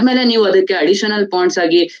 ಅದಾದ್ಮೇಲೆ ನೀವು ಅದಕ್ಕೆ ಅಡಿಷನಲ್ ಪಾಯಿಂಟ್ಸ್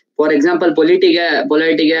ಆಗಿ, ಫಾರ್ ಎಕ್ಸಾಂಪಲ್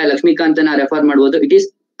ಪೊಲೈಟಿಗೆ ಲಕ್ಷ್ಮೀಕಾಂತನ ರೆಫರ್ ಮಾಡ್ಬೋದು. It is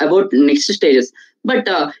about next stages. But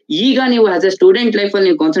ಈಗ ನೀವು ಆಸ್ ಅ ಸ್ಟೂಡೆಂಟ್ ಲೈಫ್ ಅಲ್ಲಿ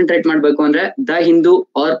ನೀವು ಕಾನ್ಸಂಟ್ರೇಟ್ ಮಾಡ್ಬೇಕು ಅಂದ್ರೆ the Hindu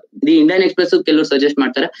R the Indian express ಕೆಲವರು ಸಜೆಸ್ಟ್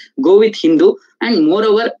ಮಾಡ್ತಾರೆ, go with Hindu. And more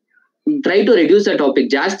over, try to reduce the topic.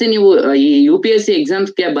 ಜಾಸ್ತಿ ನೀವು ಈ UPSC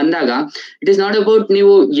ಎಕ್ಸಾಮ್ಸ್ಗೆ ಬಂದಾಗ ಇಟ್ ಇಸ್ ನಾಟ್ ಅಬೌಟ್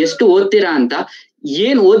ನೀವು ಎಷ್ಟು ಓದ್ತೀರಾ ಅಂತ,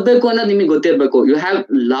 ಏನ್ ಓದ್ಬೇಕು ಅನ್ನೋದು ನಿಮಗೆ ಗೊತ್ತಿರ್ಬೇಕು. You have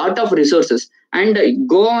lot of resources. And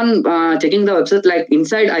go on checking the website like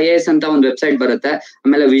inside IAS ಅಂತ ಒಂದು ವೆಬ್ಸೈಟ್ ಬರುತ್ತೆ.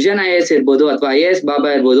 ಆಮೇಲೆ ವಿಷನ್ IAS ಇರ್ಬೋದು, ಅಥವಾ IAS ಬಾಬಾ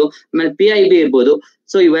ಇರ್ಬೋದು, ಆಮೇಲೆ PIB ಇರ್ಬೋದು.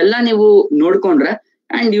 ಸೊ ಇವೆಲ್ಲ ನೀವು ನೋಡ್ಕೊಂಡ್ರೆ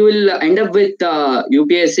and you will end up with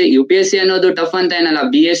UPSC ಅನ್ನೋದು ಟಫ್ ಅಂತ ಏನಲ್ಲ.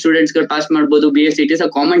 BA ಸ್ಟೂಡೆಂಟ್ಸ್ ಗಳು ಪಾಸ್ ಮಾಡ್ಬೋದು. BSc it is a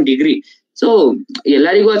common degree. So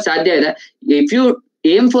ಎಲ್ಲರಿಗೂ ಅದು ಸಾಧ್ಯ ಇದೆ. If you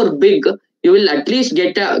aim for big, you will at least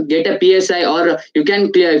get a PSI, or you can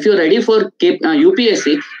clear. If you're ready for UPSC,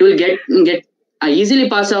 you will get easily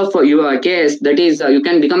pass off your case. That is, you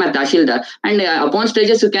can become a Tahsildar, and upon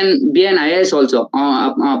stages you can be an IAS also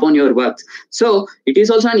upon your works. So it is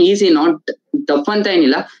also an easy, not tough anta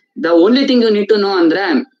enilla. The only thing you need to know andre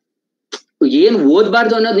ಏನ್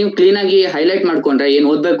ಓದ್ಬಾರ್ದು ಅನ್ನೋದು ನೀವು clean ಆಗಿ highlight ಮಾಡ್ಕೊಂಡ್ರೆ, ಏನ್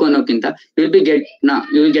ಓದ್ಬೇಕು ಅನ್ನೋಕ್ಕಿಂತ you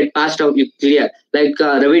will get past out, you clear. Like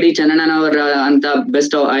Ravi D ಚನ್ನಣ್ಣನ್ ಅವರ ಅಂತ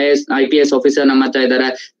best IPS officer ನಮ್ಮ ಹತ್ರ ಇದ್ದಾರೆ.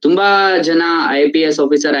 ತುಂಬಾ ಜನ IPS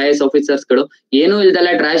ಆಫೀಸರ್, IAS ಆಫೀಸರ್ಸ್ ಗಳು ಏನೂ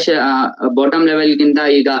ಇಲ್ದಲ್ಲ ಟ್ರಾಶ್ ಬಾಟಮ್ ಲೆವೆಲ್ ಗಿಂತ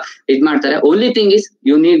ಈಗ ಇದ್ ಮಾಡ್ತಾರೆ. Only thing is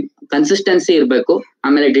you need consistency ಇರ್ಬೇಕು.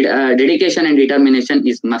 ಆಮೇಲೆ dedication and determination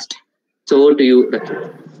is must. So to you Rakshit.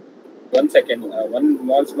 1 second,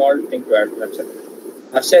 one small thing to add, Rakshit.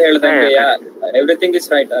 Harsha ಹೇಳ್ದಂಗೆ everything is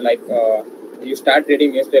right. Like you start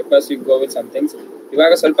reading news papers, you go with some things.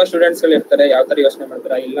 ಇವಾಗ ಸ್ವಲ್ಪ students ಗಳು ಇರ್ತಾರೆ, ಯಾವ ತರ ಯೋಚನೆ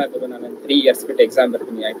ಮಾಡ್ತಾರೆ, ಇಲ್ಲ ಗುರು ನಾನು 3 years ಬಿಟ್ಟು ಎಕ್ಸಾಮ್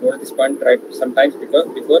ಬರ್ತೀನಿ. I told this point right some times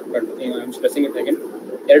before, but I am stressing it again.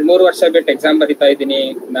 2-3 ವರ್ಷ ಬಿಟ್ಟು ಎಕ್ಸಾಮ್ ಬರಿತಾ ಇದ್ದೀನಿ,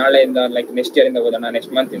 ನಾಳೆಯಿಂದ ಲೈಕ್ ನೆಕ್ಸ್ಟ್ ಇಯರ್ ಇಂದ ಓದೋಣ,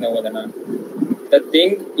 ನೆಕ್ಸ್ಟ್ ಮಂತ್ ಇಂದ ಓದೋಣ. The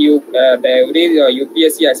thing every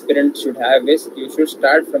UPSC aspirant should have is, you should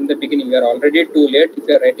start from the beginning. You are already too late if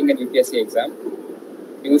you are writing an UPSC exam.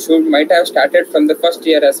 You might have started from the first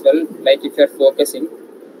year as well. Like if you are focusing,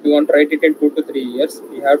 you want to write it in 2 to 3 years,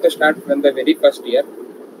 you have to start from the very first year.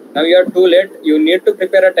 Now you are too late. You need to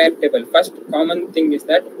prepare a timetable. First common thing is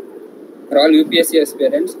that for all UPSC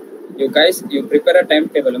aspirants, you prepare a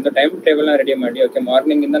timetable. On the timetable ready ಮಾಡಿ. Okay,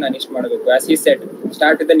 morning ಇಂದ ನಾನು ಇಷ್ಟು ಮಾಡಬೇಕು. As he said,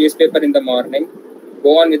 start with the newspaper in the morning,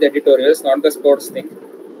 go on with editorials, not the sports thing,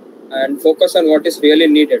 and focus on what is really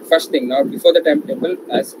needed. First thing, now before the timetable,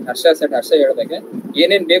 as Harsha said, Harsha ಹೇಳಿದಾಗೆ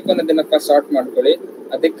ಏನೇನ್ ಬೇಕು ಅನ್ನೋದನ್ನ first sort ಮಾಡ್ಕೊಳ್ಳಿ.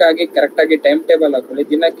 ಅದಕ್ಕಾಗಿ correct ಆಗಿ time table ಹಾಕೊಳ್ಳಿ.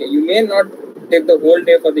 ದಿನಕ್ಕೆ you may not take the whole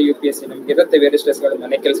day for the UPSC. ನಮ್ಗೆ ಇರುತ್ತೆ ಬೇರೆ ಸ್ಟ್ರೆಸ್ಗಳು,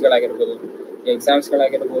 ಮನೆ ಕೆಲಸಗಳಾಗಿರ್ಬೋದು,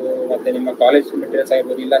 ಎಕ್ಸಾಮ್ಸ್ಗಳಾಗಿರ್ಬೋದು, ಮತ್ತೆ ನಿಮ್ಮ ಕಾಲೇಜ್ ಮೆಟೀರಿಯಲ್ಸ್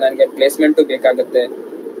ಆಗಿರ್ಬೋದು. ಇಲ್ಲ ನನಗೆ ಪ್ಲೇಸ್ಮೆಂಟು ಬೇಕಾಗುತ್ತೆ,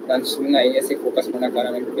 ನಾನು ಸುಮ್ಮನೆ IAS ಫೋಕಸ್ ಮಾಡೋಕ್ಕಾಗಲ್ಲ,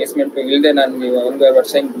 ನನಗೆ ಪ್ಲೇಸ್ಮೆಂಟ್ ಇಲ್ಲದೆ ನಾನು 1-2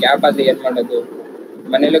 ವರ್ಷ ಗ್ಯಾಪ್ ಆದ್ರೆ ಏನ್ ಮಾಡೋದು,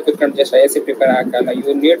 ಮನೇಲೆ ಕೂತ್ಕೊಂಡು ಜಸ್ಟ್ IAS ಪ್ರಿಪೇರ್ ಆಗಲ್ಲ.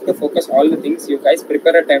 You need to focus all the things. You guys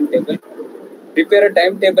prepare a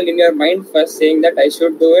timetable in your mind first, saying that I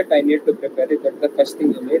should do it, I need to prepare it. That's the first thing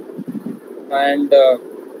you need. And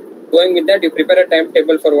going with that, you prepare a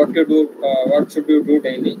timetable for what you do, what should you do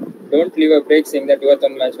daily. Don't leave a break saying that you are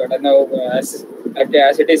on match. But now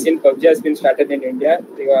as it is in PUBG has been started in India,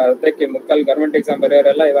 ಅದಕ್ಕೆ Mukkal government exam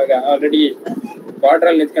ಬರೆಯೋರೆಲ್ಲ ಇವಾಗ already border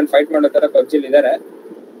ಅಲ್ಲಿ ನಿಂತ್ಕೊಂಡು fight ಮಾಡೋ ತರ PUBG ಇದ್ದಾರೆ.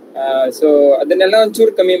 So ಅದನ್ನೆಲ್ಲ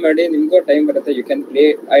ಒಂಚೂರು ಕಮ್ಮಿ ಮಾಡಿ, ನಿಮ್ಗೂ ಟೈಮ್ ಬರುತ್ತೆ. You can play.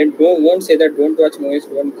 I won't say that don't watch movies,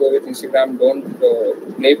 don't go with Instagram, don't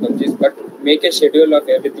play PUBG, but make a schedule of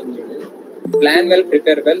everything you do. Plan well,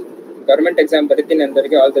 prepare well. Government exam ಬರೀತೀನಿ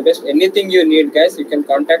ಅಂದವರಿಗೆ all the best. Anything you need guys, you can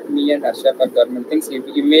contact me and Harsha for government things.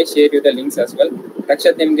 We may share you the links as well.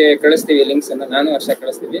 Rakshit ನಿಮ್ಗೆ ಕಳಿಸ್ತೀವಿ links ಅನ್ನು, ನಾನು ಹರ್ಷ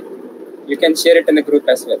ಕಳಿಸ್ತೀವಿ. You can share it in the group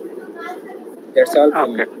as well. That's all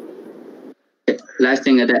from me. Last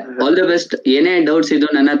thing ಅದೇ, all the best. ಏನೇ doubts ಇದ್ರು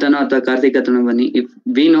ನನ್ನ ಹತ್ರನೋ ಅಥವಾ ಕಾರ್ತಿಕ್ ಹತ್ರನೋ ಬನ್ನಿ. If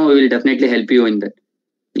we know will definitely help you in that.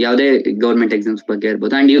 ಯಾವುದೇ ಗೌರ್ಮೆಂಟ್ ಎಕ್ಸಾಮ್ಸ್ ಬಗ್ಗೆ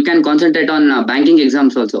ಇರ್ಬೋದು. And you can concentrate on banking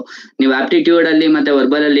exams also. ನೀವು ಆಪ್ಟಿಟ್ಯೂಡ್ ಅಲ್ಲಿ ಮತ್ತೆ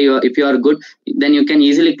ವರ್ಬಲ್ ಅಲ್ಲಿ if you are good, then you can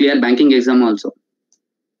easily clear banking exam also.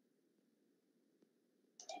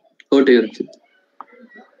 Over to you, Rakshit.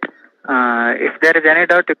 If there is any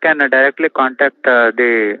doubt, you can directly contact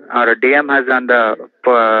our DM has on the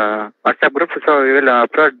WhatsApp group. So we will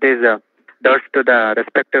upload these doubts to the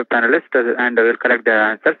respective panelists and we will collect their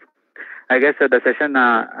answers. I guess the session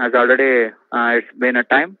has already it's been a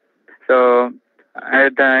time. So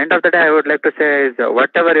at the end of the day, I would like to say is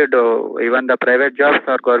whatever you do, even the private jobs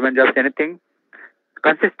or government jobs, anything,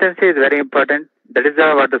 consistency is very important. That is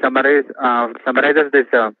what the summarizes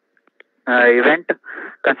this event.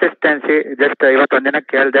 Consistency. Just ಇವತ್ತು ಒಂದಿನ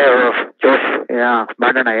ಕೇಳಿದೆ, ಜೋಶ್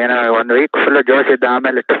ಮಾಡೋಣ, ಏನೋ 1 week full ಜೋಶ್ ಇದ್ದ,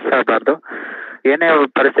 ಆಮೇಲೆ tough ಆಗಬಾರ್ದು. ಏನೇ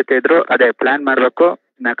ಪರಿಸ್ಥಿತಿ ಇದ್ರು ಅದೇ ಪ್ಲಾನ್ ಮಾಡಬೇಕು,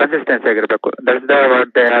 ಕನ್ಸಿಸ್ಟೆನ್ಸಿ ಆಗಿರ್ಬೇಕು. That's the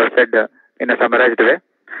what they have said in a summarised way.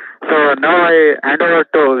 So now I hand over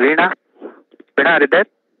to Veena. Veena, are you there?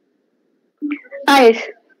 Yes.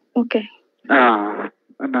 Okay.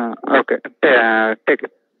 Okay. Take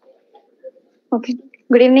it. Okay.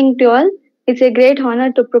 Good evening to all. It's a great honor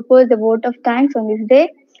to propose the vote of thanks on this day.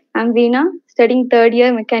 I'm Veena, studying 3rd year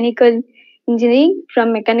mechanical engineering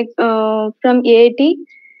from AIT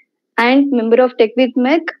and member of Tech with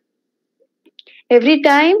Mech. Every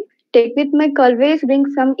time Tech with Mech always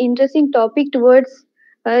brings some interesting topic towards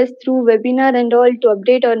us through webinar and all to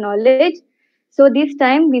update our knowledge. So this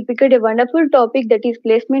time we picked a wonderful topic, that is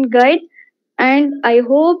placement guide, and I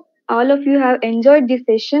hope all of you have enjoyed this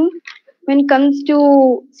session. When it comes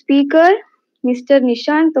to speaker, Mr.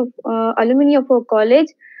 Nishant of alumni of our college,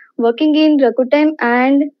 working in Rakuten,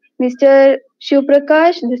 and Mr. Shiv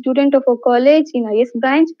Prakash, the student of our college in IS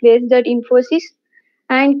branch, placed at Infosys,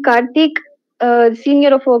 and Karthik,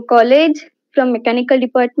 senior of our college from mechanical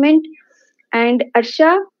department, and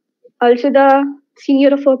Arsha, also the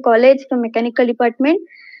senior of our college from mechanical department.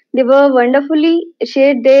 They were wonderfully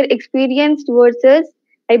shared their experience towards us.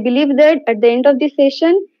 I believe that at the end of this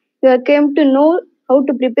session, you came to know how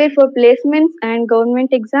to prepare for placements and government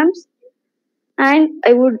exams. And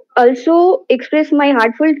I would also express my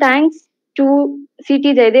heartfelt thanks to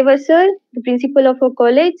C.T. Jayadeva sir, the principal of our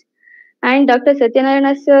college, and Dr.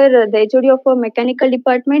 Satyanarayana sir, the HOD of our mechanical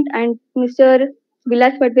department, and Mr.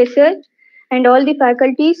 Vilas Padve sir, and all the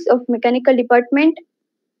faculties of mechanical department.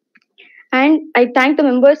 And I thank the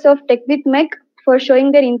members of Tech with Mech for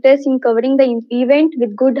showing their interest in covering the event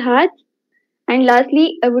with good heart. And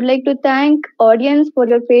lastly, I would like to thank audience for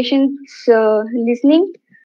your patience listening.